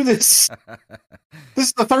did you do this? This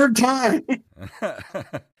is the third time.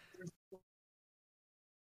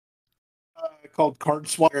 Called card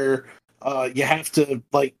swipe, where you have to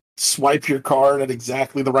like swipe your card at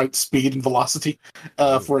exactly the right speed and velocity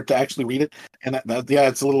for it to actually read it. And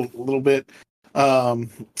it's a little bit.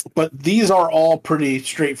 But these are all pretty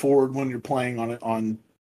straightforward when you're playing on it on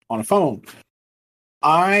a phone.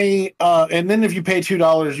 And then if you pay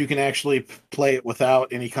 $2, you can actually play it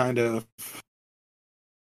without any kind of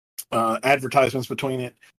advertisements between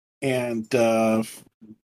it. And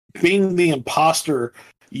being the imposter,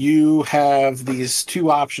 you have these two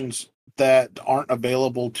options that aren't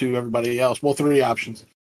available to everybody else. Well, three options.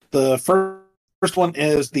 The first one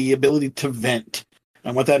is the ability to vent.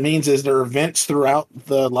 And what that means is there are vents throughout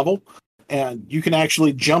the level, and you can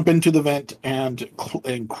actually jump into the vent and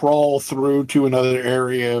crawl through to another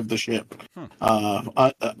area of the ship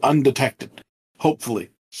undetected, hopefully.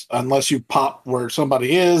 Unless you pop where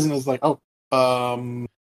somebody is and it's like, oh,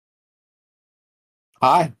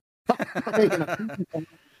 hi.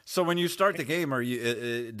 So when you start the game,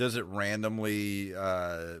 does it randomly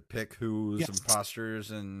pick who's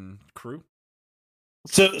imposters and crew?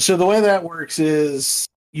 So the way that works is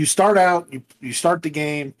you start out, you start the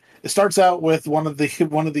game. It starts out with one of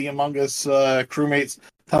the Among Us crewmates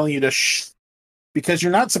telling you to shh, because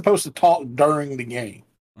you're not supposed to talk during the game.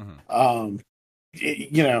 Mm-hmm.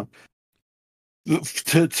 To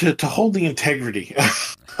hold the integrity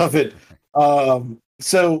of it.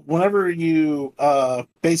 So whenever you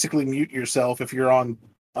basically mute yourself, if you're on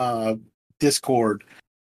Discord,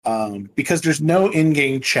 because there's no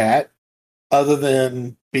in-game chat other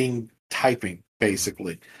than typing,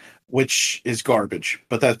 basically, which is garbage.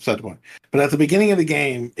 But that's the point. But at the beginning of the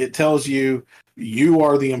game, it tells you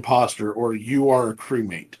are the imposter or you are a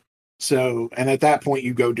crewmate. So, and at that point,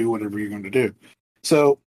 you go do whatever you're going to do.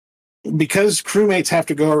 So, because crewmates have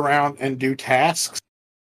to go around and do tasks,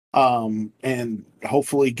 and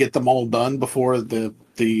hopefully get them all done before the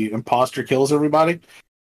imposter kills everybody,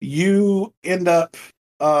 you end up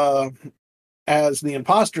as the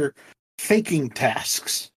imposter faking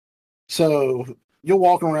tasks. So you'll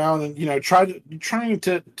walk around and trying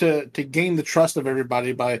to gain the trust of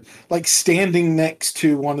everybody by like standing next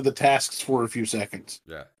to one of the tasks for a few seconds,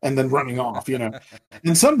 and then running off. And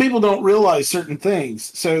some people don't realize certain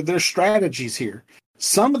things, so there's strategies here.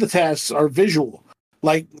 Some of the tasks are visual.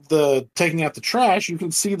 Like the taking out the trash, you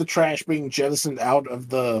can see the trash being jettisoned out of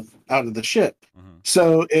the ship. Mm-hmm.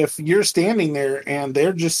 So if you're standing there and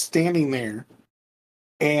they're just standing there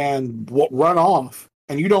and run off,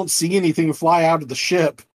 and you don't see anything fly out of the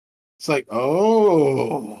ship, it's like,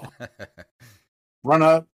 oh, run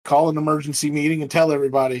up, call an emergency meeting, and tell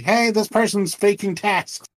everybody, hey, this person's faking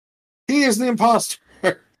tasks. He is the imposter.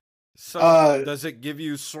 So does it give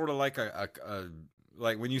you sort of like a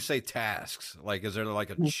like when you say tasks, like is there like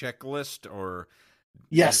a checklist or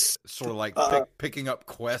yes, sort of like picking up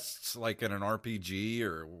quests like in an RPG,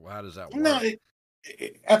 or how does that work? No,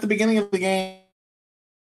 at the beginning of the game,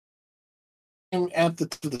 at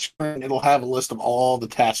the screen, it'll have a list of all the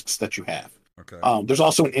tasks that you have. Okay. There's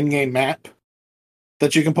also an in-game map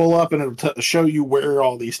that you can pull up, and it'll show you where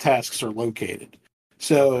all these tasks are located.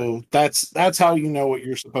 So that's how you know what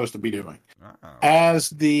you're supposed to be doing. Uh-oh. As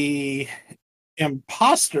the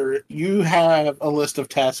imposter, you have a list of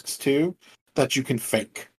tasks too that you can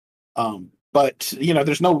fake. But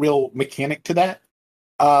there's no real mechanic to that.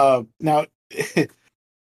 Now,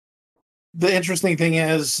 the interesting thing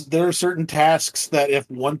is there are certain tasks that if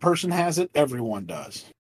one person has it, everyone does.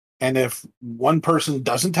 And if one person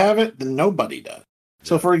doesn't have it, then nobody does.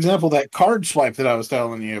 So, for example, that card swipe that I was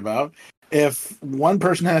telling you about, if one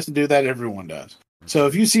person has to do that, everyone does. So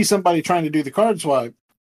if you see somebody trying to do the card swipe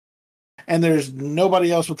and there's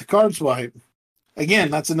nobody else with the card swipe,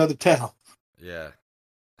 again, that's another tell. Yeah.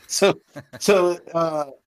 So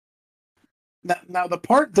now the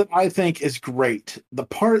part that I think is great, the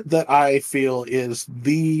part that I feel is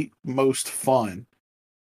the most fun,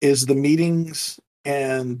 is the meetings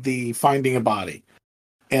and the finding a body.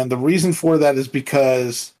 And the reason for that is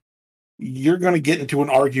because you're going to get into an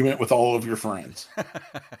argument with all of your friends.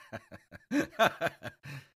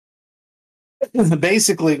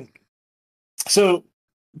 Basically, so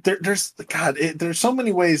there's so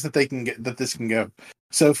many ways that this can go.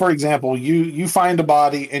 So, for example, you find a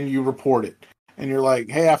body and you report it, and you're like,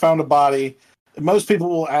 "Hey, I found a body." Most people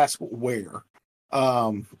will ask where.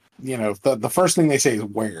 The first thing they say is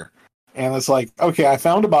where, and it's like, "Okay, I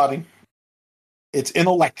found a body. It's in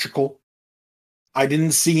electrical. I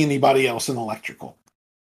didn't see anybody else in electrical."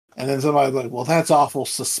 And then somebody's like, "Well, that's awful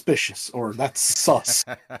suspicious," or "That's sus."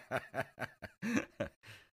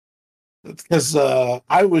 Because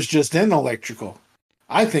I was just in electrical.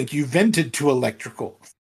 I think you vented to electrical.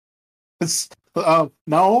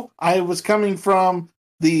 No, I was coming from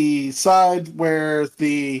the side where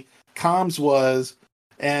the comms was,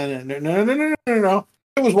 and no.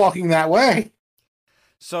 I was walking that way.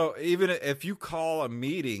 So even if you call a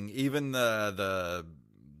meeting, even the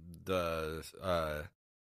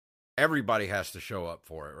everybody has to show up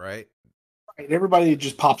for it, right? Right, everybody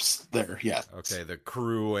just pops there. Yes. Okay, the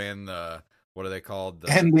crew and the, what are they called?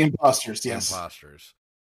 And the imposters. Yes. Imposters.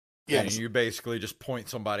 Yes. And you basically just point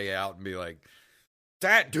somebody out and be like,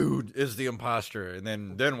 "That dude is the imposter," and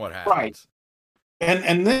then what happens? Right.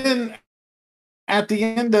 And then at the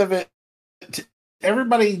end of it,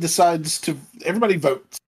 everybody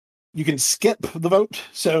votes. You can skip the vote.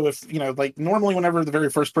 So if, like normally whenever the very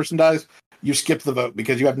first person dies, you skip the vote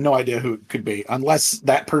because you have no idea who it could be unless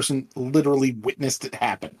that person literally witnessed it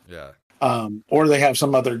happen. Yeah. Or they have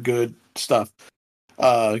some other good stuff.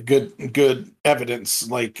 Good evidence.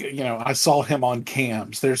 Like, I saw him on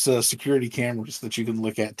cams. There's security cameras that you can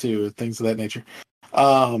look at too, things of that nature.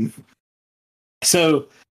 So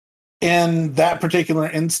in that particular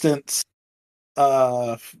instance,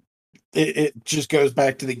 it just goes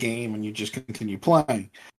back to the game and you just continue playing.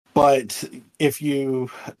 But if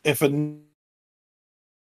enough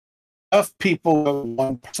people go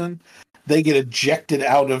one person, they get ejected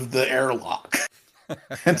out of the airlock.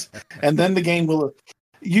 and then the game will.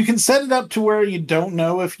 You can set it up to where you don't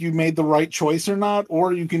know if you made the right choice or not,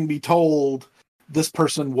 or you can be told this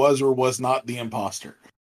person was or was not the imposter.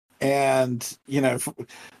 And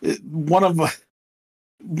one of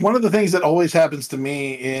the things that always happens to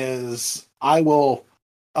me is people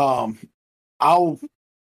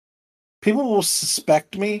will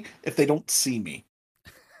suspect me if they don't see me,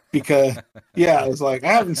 because it's like,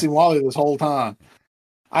 I haven't seen Wally this whole time.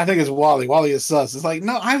 I think it's Wally. Wally is sus. It's like,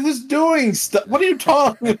 no, I was doing stuff. What are you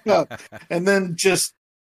talking about? And then just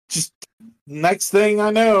next thing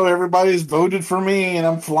I know, everybody's voted for me, and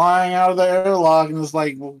I'm flying out of the airlock, and it's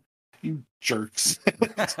like, well, you jerks.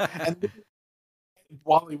 And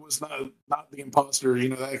Wally was not the imposter, that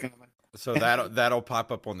kind of thing. So that'll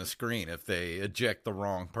pop up on the screen if they eject the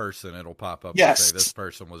wrong person. It'll pop up yes. and say this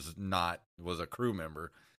person was a crew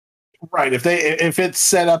member. Right, if it's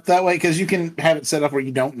set up that way, because you can have it set up where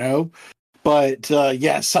you don't know, but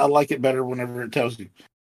yes, I like it better whenever it tells you.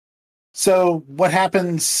 So what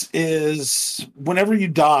happens is whenever you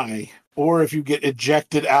die, or if you get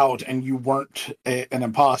ejected out and you weren't an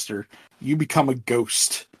imposter, you become a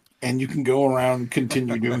ghost, and you can go around and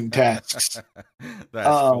continue doing tasks. That's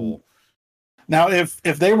cool. Now, if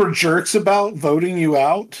they were jerks about voting you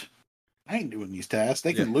out, I ain't doing these tasks.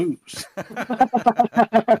 They can lose.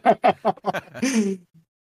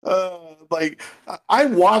 Like, I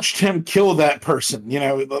watched him kill that person.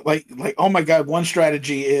 Like, oh my god! One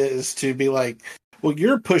strategy is to be like, well,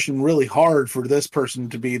 you're pushing really hard for this person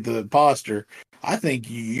to be the imposter. I think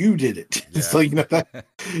you did it. Yeah.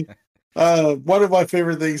 So one of my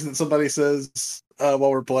favorite things that somebody says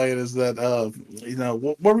while we're playing is that,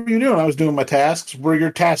 what were you doing? I was doing my tasks. Were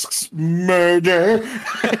your tasks murder?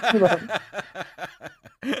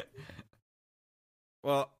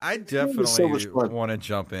 Well, I definitely want to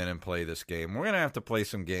jump in and play this game. We're going to have to play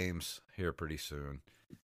some games here pretty soon.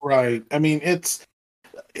 Right. I mean, it's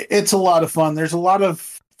a lot of fun. There's a lot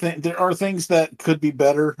of there are things that could be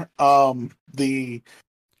better.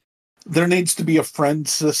 There needs to be a friend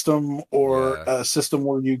system or a system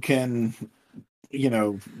where you can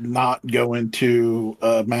not go into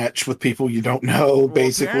a match with people you don't know. Well,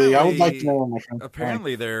 basically, I would like to know what my friends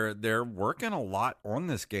apparently they're working a lot on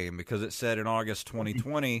this game, because it said in August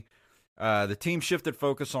 2020 the team shifted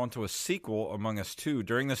focus onto a sequel, Among Us 2.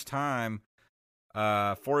 During this time,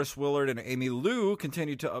 Forrest Willard and Amy Liu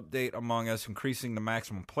continued to update Among Us, increasing the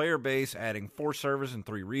maximum player base, adding 4 servers in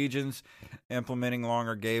 3 regions, implementing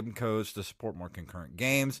longer game codes to support more concurrent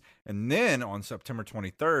games. And then on September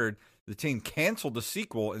 23rd, the team canceled the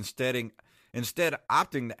sequel, instead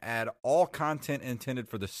opting to add all content intended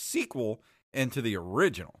for the sequel into the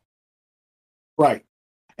original. Right.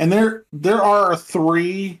 And there are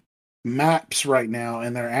 3 maps right now,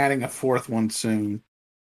 and they're adding a 4th one soon.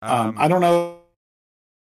 I don't know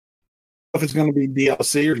if it's going to be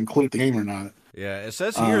DLC or include the game or not. Yeah, it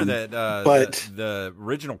says here that the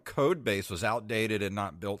original code base was outdated and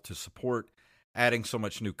not built to support adding so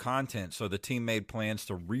much new content, so the team made plans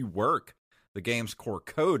to rework the game's core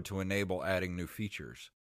code to enable adding new features.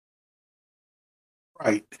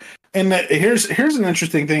 Right. And here's an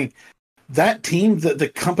interesting thing. That team, the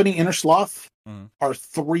company Inner Sloth, are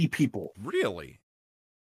 3 people. Really?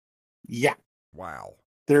 Yeah. Wow.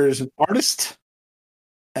 There's an artist,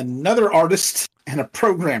 another artist, and a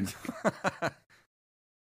programmer.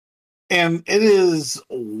 And it is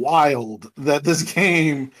wild that this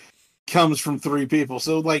game comes from 3 people.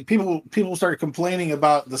 So like people start complaining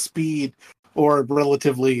about the speed or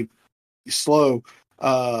relatively slow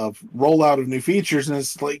rollout of new features, and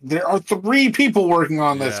it's like there are 3 people working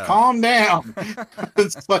on this. Calm down.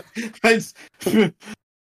 It's like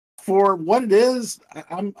for what it is,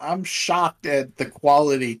 I'm shocked at the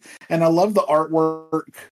quality, and I love the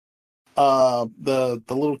artwork. The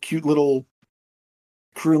little cute little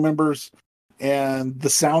crew members, and the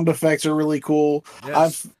sound effects are really cool.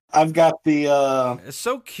 Yes. I've got the it's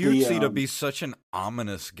so cutesy to be such an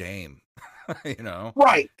ominous game.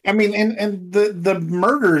 Right. I mean, and the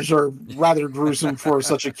murders are rather gruesome for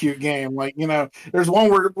such a cute game. Like, there's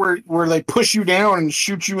one where they push you down and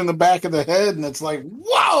shoot you in the back of the head, and it's like,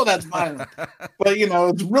 whoa, that's violent. But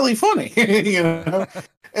it's really funny.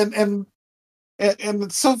 And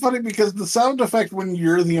it's so funny because the sound effect when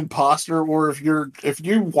you're the imposter, or if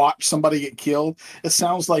you watch somebody get killed, it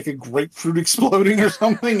sounds like a grapefruit exploding or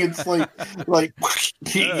something. It's like I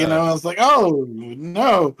was like, oh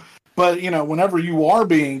no. But whenever you are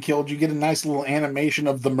being killed, you get a nice little animation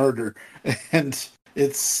of the murder, and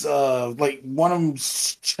it's like one of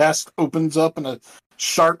them's chest opens up and a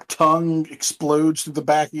sharp tongue explodes through the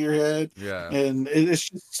back of your head. Yeah, and it's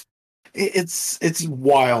just it's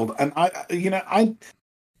wild. And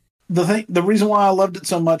the reason why I loved it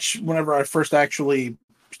so much whenever I first actually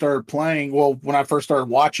started playing, when I first started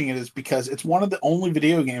watching it, is because it's one of the only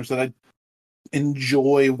video games that I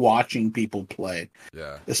enjoy watching people play.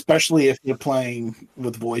 Yeah. Especially if you're playing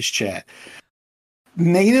with voice chat.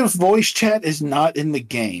 Native voice chat is not in the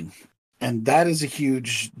game. And that is a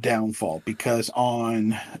huge downfall, because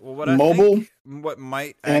on mobile what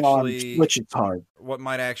might and on actually Switch it's hard. What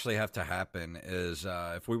might actually have to happen is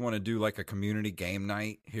if we want to do like a community game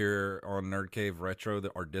night here on Nerd Cave Retro,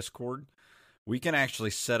 our Discord, we can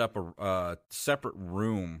actually set up a separate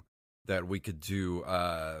room that we could do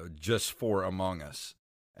just for Among Us.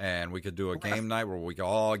 And we could do a game night where we can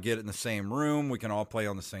all get in the same room. We can all play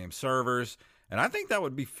on the same servers. And I think that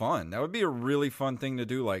would be fun. That would be a really fun thing to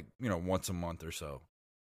do, like, once a month or so.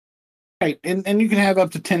 Right. And you can have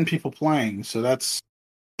up to 10 people playing. So that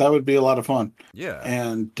would be a lot of fun. Yeah.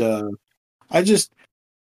 And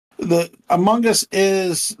the Among Us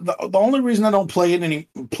is the only reason I don't play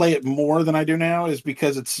it more than I do now is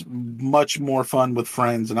because it's much more fun with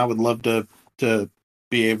friends, and I would love to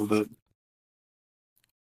be able to,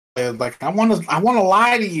 like, I want to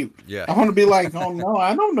lie to you. Yeah. I want to be like, oh no,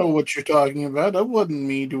 I don't know what you're talking about. That wasn't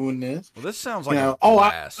me doing this. Well, this sounds like a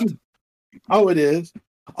blast. It is.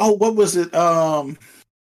 Oh, what was it? There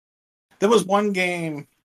was one game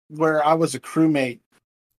where I was a crewmate,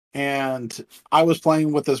 and I was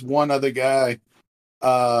playing with this one other guy,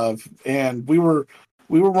 and we were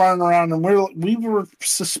running around, and we were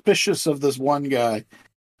suspicious of this one guy,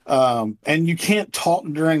 and you can't talk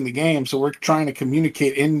during the game, so we're trying to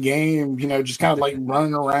communicate in game, just kind of like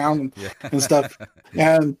running around and stuff,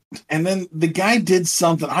 and then the guy did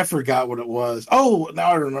something, I forgot what it was. Oh,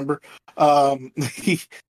 now I remember.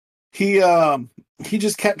 He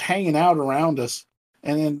just kept hanging out around us,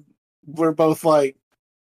 and then we're both like,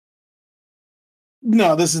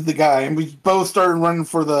 no, this is the guy, and we both started running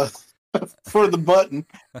for the button.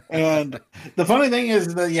 And the funny thing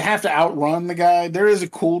is that you have to outrun the guy. There is a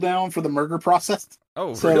cooldown for the murder process.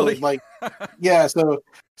 Oh, So really? like, yeah,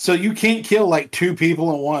 so you can't kill like two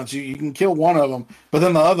people at once. You can kill one of them, but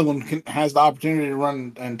then the other one has the opportunity to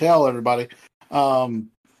run and tell everybody. And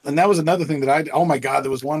that was another thing that oh my God,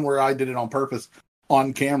 there was one where I did it on purpose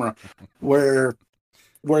on camera where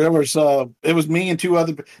it was me and two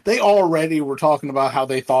other, they already were talking about how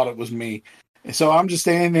they thought it was me. And so I'm just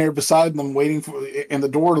standing there beside them waiting for, and the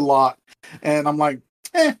door to lock. And I'm like,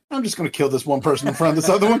 I'm just going to kill this one person in front of this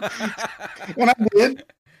other one. And I did.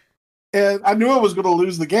 And I knew I was going to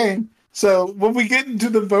lose the game. So when we get into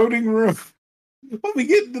the voting room,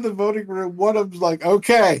 one of them's like,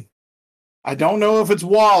 okay, I don't know if it's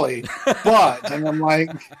Wally, but, and I'm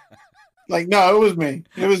like, no, it was me.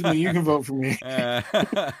 It was me. You can vote for me.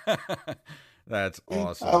 That's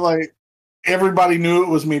awesome. I like, everybody knew it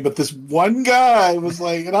was me, but this one guy was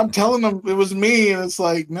like, and I'm telling them it was me, and it's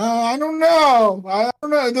like, no, I don't know.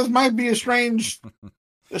 This might be a strange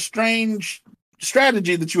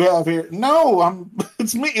strategy that you have here. No,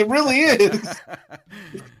 it's me. It really is.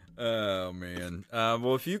 Oh man.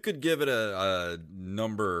 Well, if you could give it a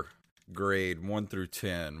number grade 1 through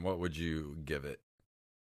 10, what would you give it?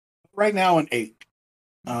 Right now, an 8,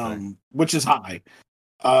 Okay. which is high.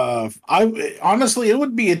 I honestly, it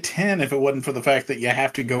would be a 10 if it wasn't for the fact that you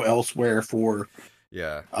have to go elsewhere for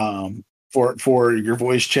your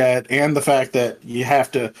voice chat, and the fact that you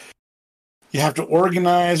have to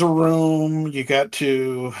organize a room. You got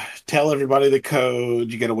to tell everybody the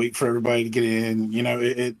code. You got to wait for everybody to get in. You know,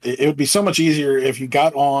 it would be so much easier if you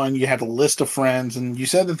got on. You had a list of friends, and you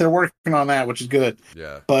said that they're working on that, which is good.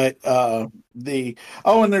 Yeah. But and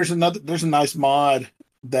there's a nice mod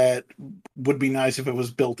that would be nice if it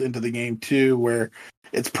was built into the game too, where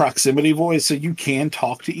it's proximity voice, so you can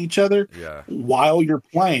talk to each other while you're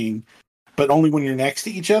playing, but only when you're next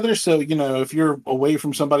to each other. So, you know, if you're away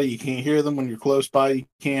from somebody, you can't hear them. When you're close by, you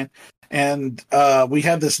can. And we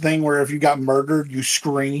had this thing where if you got murdered, you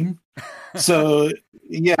scream. So,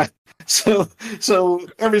 yeah. So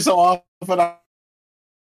every so often,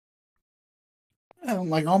 I'm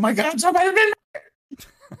like, oh my God, somebody did it.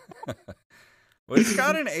 Well, it's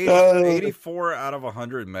got an 84 out of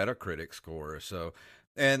 100 Metacritic score. So,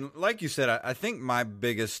 and like you said, I think my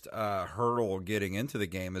biggest hurdle getting into the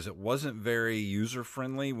game is it wasn't very user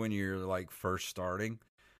friendly when you're like first starting,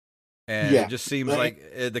 and it just seems like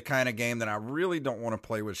the kind of game that I really don't want to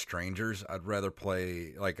play with strangers. I'd rather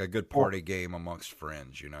play like a good party game amongst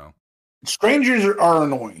friends. You know, strangers are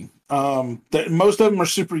annoying. Most of them are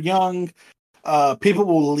super young. People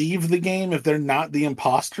will leave the game if they're not the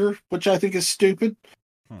imposter, which I think is stupid.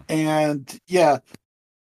 And yeah,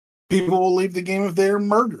 people will leave the game if they're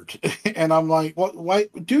murdered. And I'm like, what? Why?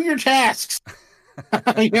 Do your tasks.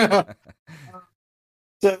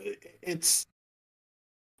 So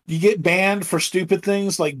you get banned for stupid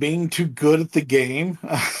things like being too good at the game.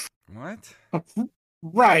 What?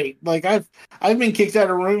 Right. Like I've been kicked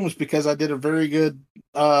out of rooms because I did a very good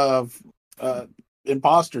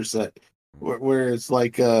imposter set. Where it's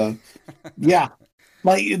like, yeah,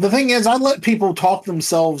 like the thing is, I let people talk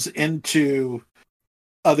themselves into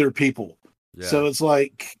other people. Yeah. So it's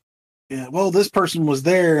like, yeah, well, this person was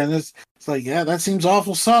there, and it's like, yeah, that seems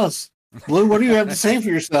awful sus. Blue, what do you have to say for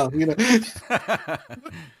yourself? You know.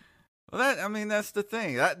 Well, that's the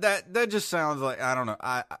thing. That just sounds like, I don't know.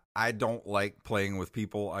 I don't like playing with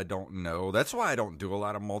people I don't know. That's why I don't do a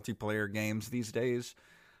lot of multiplayer games these days.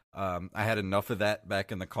 I had enough of that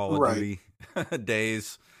back in the Call of Duty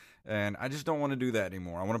days, and I just don't want to do that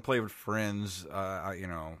anymore. I want to play with friends. I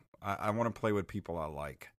want to play with people I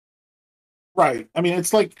like. Right. I mean,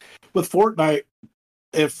 it's like with Fortnite,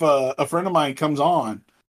 if a friend of mine comes on,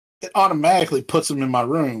 it automatically puts them in my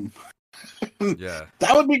room. Yeah.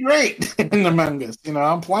 That would be great in Among Us. You know,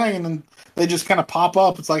 I'm playing and they just kind of pop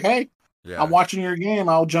up. It's like, hey, I'm watching your game.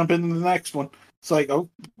 I'll jump into the next one. It's like, oh,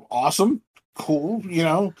 awesome. Cool, you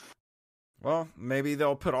know. Well, maybe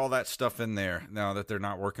they'll put all that stuff in there now that they're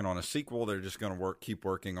not working on a sequel. They're just going to keep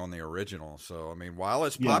working on the original. So, I mean, while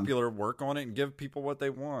it's popular, work on it and give people what they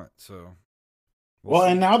want. So, well,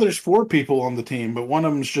 and now there's 4 people on the team, but one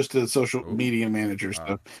of them's just a social media manager.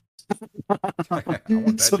 So,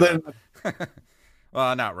 so then,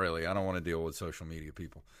 well, not really. I don't want to deal with social media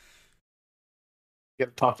people. You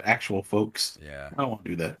got to talk to actual folks. Yeah, I don't want to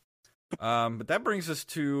do that. But that brings us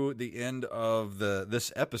to the end of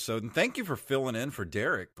this episode, and thank you for filling in for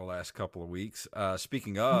Derek the last couple of weeks.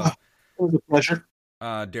 Speaking of, it was a pleasure.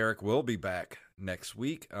 Derek will be back next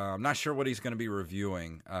week. I'm not sure what he's going to be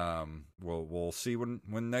reviewing. We'll see when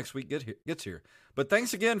next week gets here. But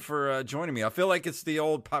thanks again for joining me. I feel like it's the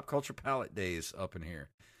old Pop Culture Palette days up in here.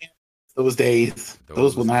 Those days,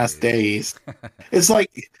 those were nice days. It's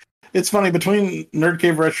like It's funny, between Nerd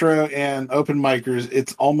Cave Retro and Open Micers,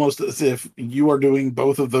 it's almost as if you are doing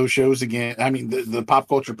both of those shows again. I mean, the Pop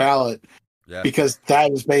Culture Palette, because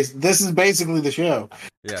this is basically the show.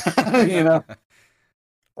 Yeah. You know,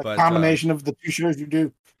 a combination of the two shows you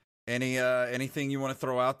do. Anything you want to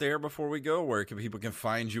throw out there before we go? Where people can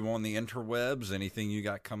find you on the interwebs? Anything you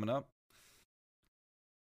got coming up?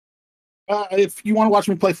 If you want to watch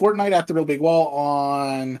me play Fortnite at the Real Big Wall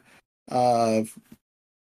on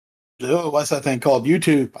what's that thing called?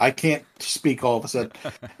 YouTube. I can't speak all of a sudden.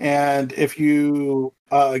 And if you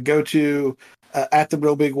go to at the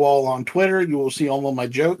Real Big Wall on Twitter, you will see all of my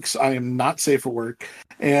jokes. I am not safe for work.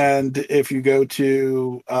 And if you go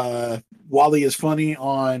to Wally is Funny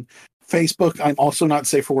on Facebook, I'm also not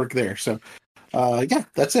safe for work there. So yeah,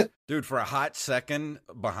 that's it. Dude, for a hot second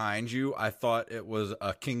behind you, I thought it was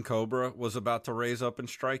a king cobra was about to raise up and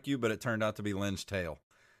strike you, but it turned out to be Lynn's tail.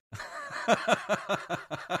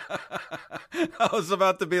 I was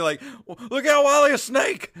about to be like, look out, Wally, a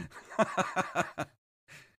snake.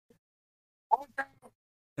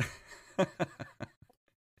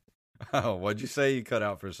 Oh, what'd you say? You cut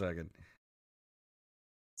out for a second.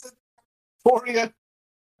 For you.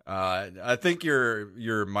 I think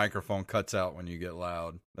your microphone cuts out when you get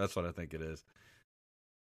loud. That's what I think it is.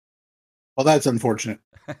 Well, that's unfortunate.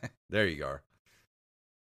 There you go.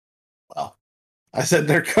 Well, I said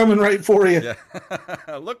they're coming right for you. Yeah.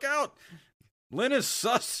 Look out. Lynn is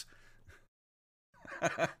sus.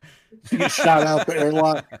 You get shot out the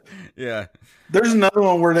airlock. Yeah. There's another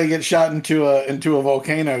one where they get shot into a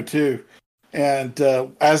volcano too. And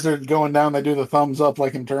as they're going down, they do the thumbs up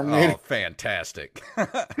like in Terminator. Oh, fantastic.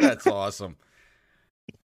 That's awesome.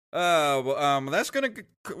 That's going to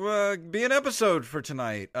be an episode for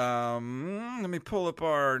tonight. Let me pull up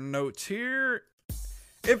our notes here.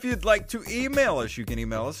 If you'd like to email us, you can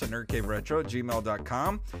email us at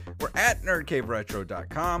nerdcaveretro@gmail.com. We're at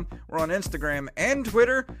nerdcaveretro.com. We're on Instagram and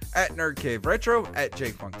Twitter at nerdcaveretro, at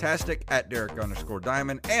JakeFunktastic, at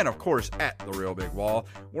Derek_Diamond, and of course at The Real Big Wall.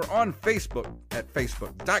 We're on Facebook at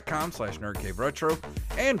facebook.com/nerdcaveretro,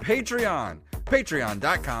 and Patreon,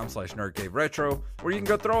 patreon.com/nerdcaveretro, where you can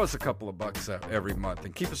go throw us a couple of bucks every month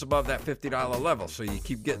and keep us above that $50 level so you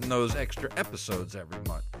keep getting those extra episodes every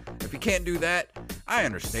month. If you can't do that, I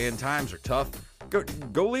understand times are tough. Go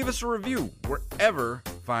leave us a review wherever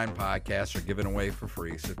fine podcasts are given away for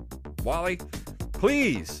free. So, Wally,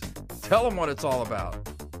 please tell them what it's all about.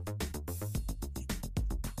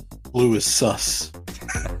 Blue is sus.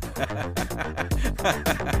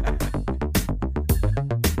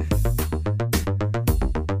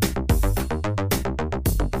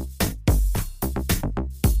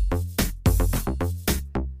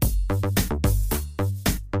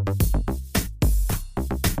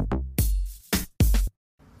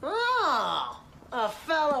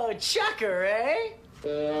 Chucker, eh?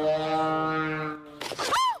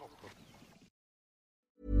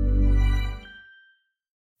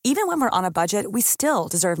 Even when we're on a budget, we still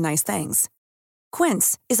deserve nice things.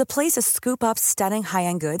 Quince is a place to scoop up stunning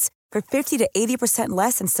high-end goods for 50 to 80%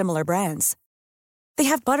 less than similar brands. They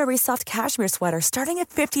have buttery soft cashmere sweaters starting at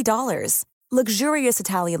 $50, luxurious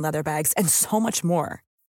Italian leather bags, and so much more.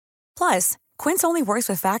 Plus, Quince only works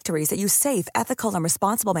with factories that use safe, ethical, and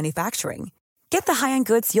responsible manufacturing. Get the high-end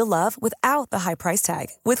goods you'll love without the high price tag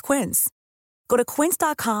with Quince. Go to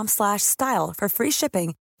quince.com/style for free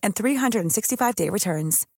shipping and 365-day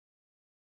returns.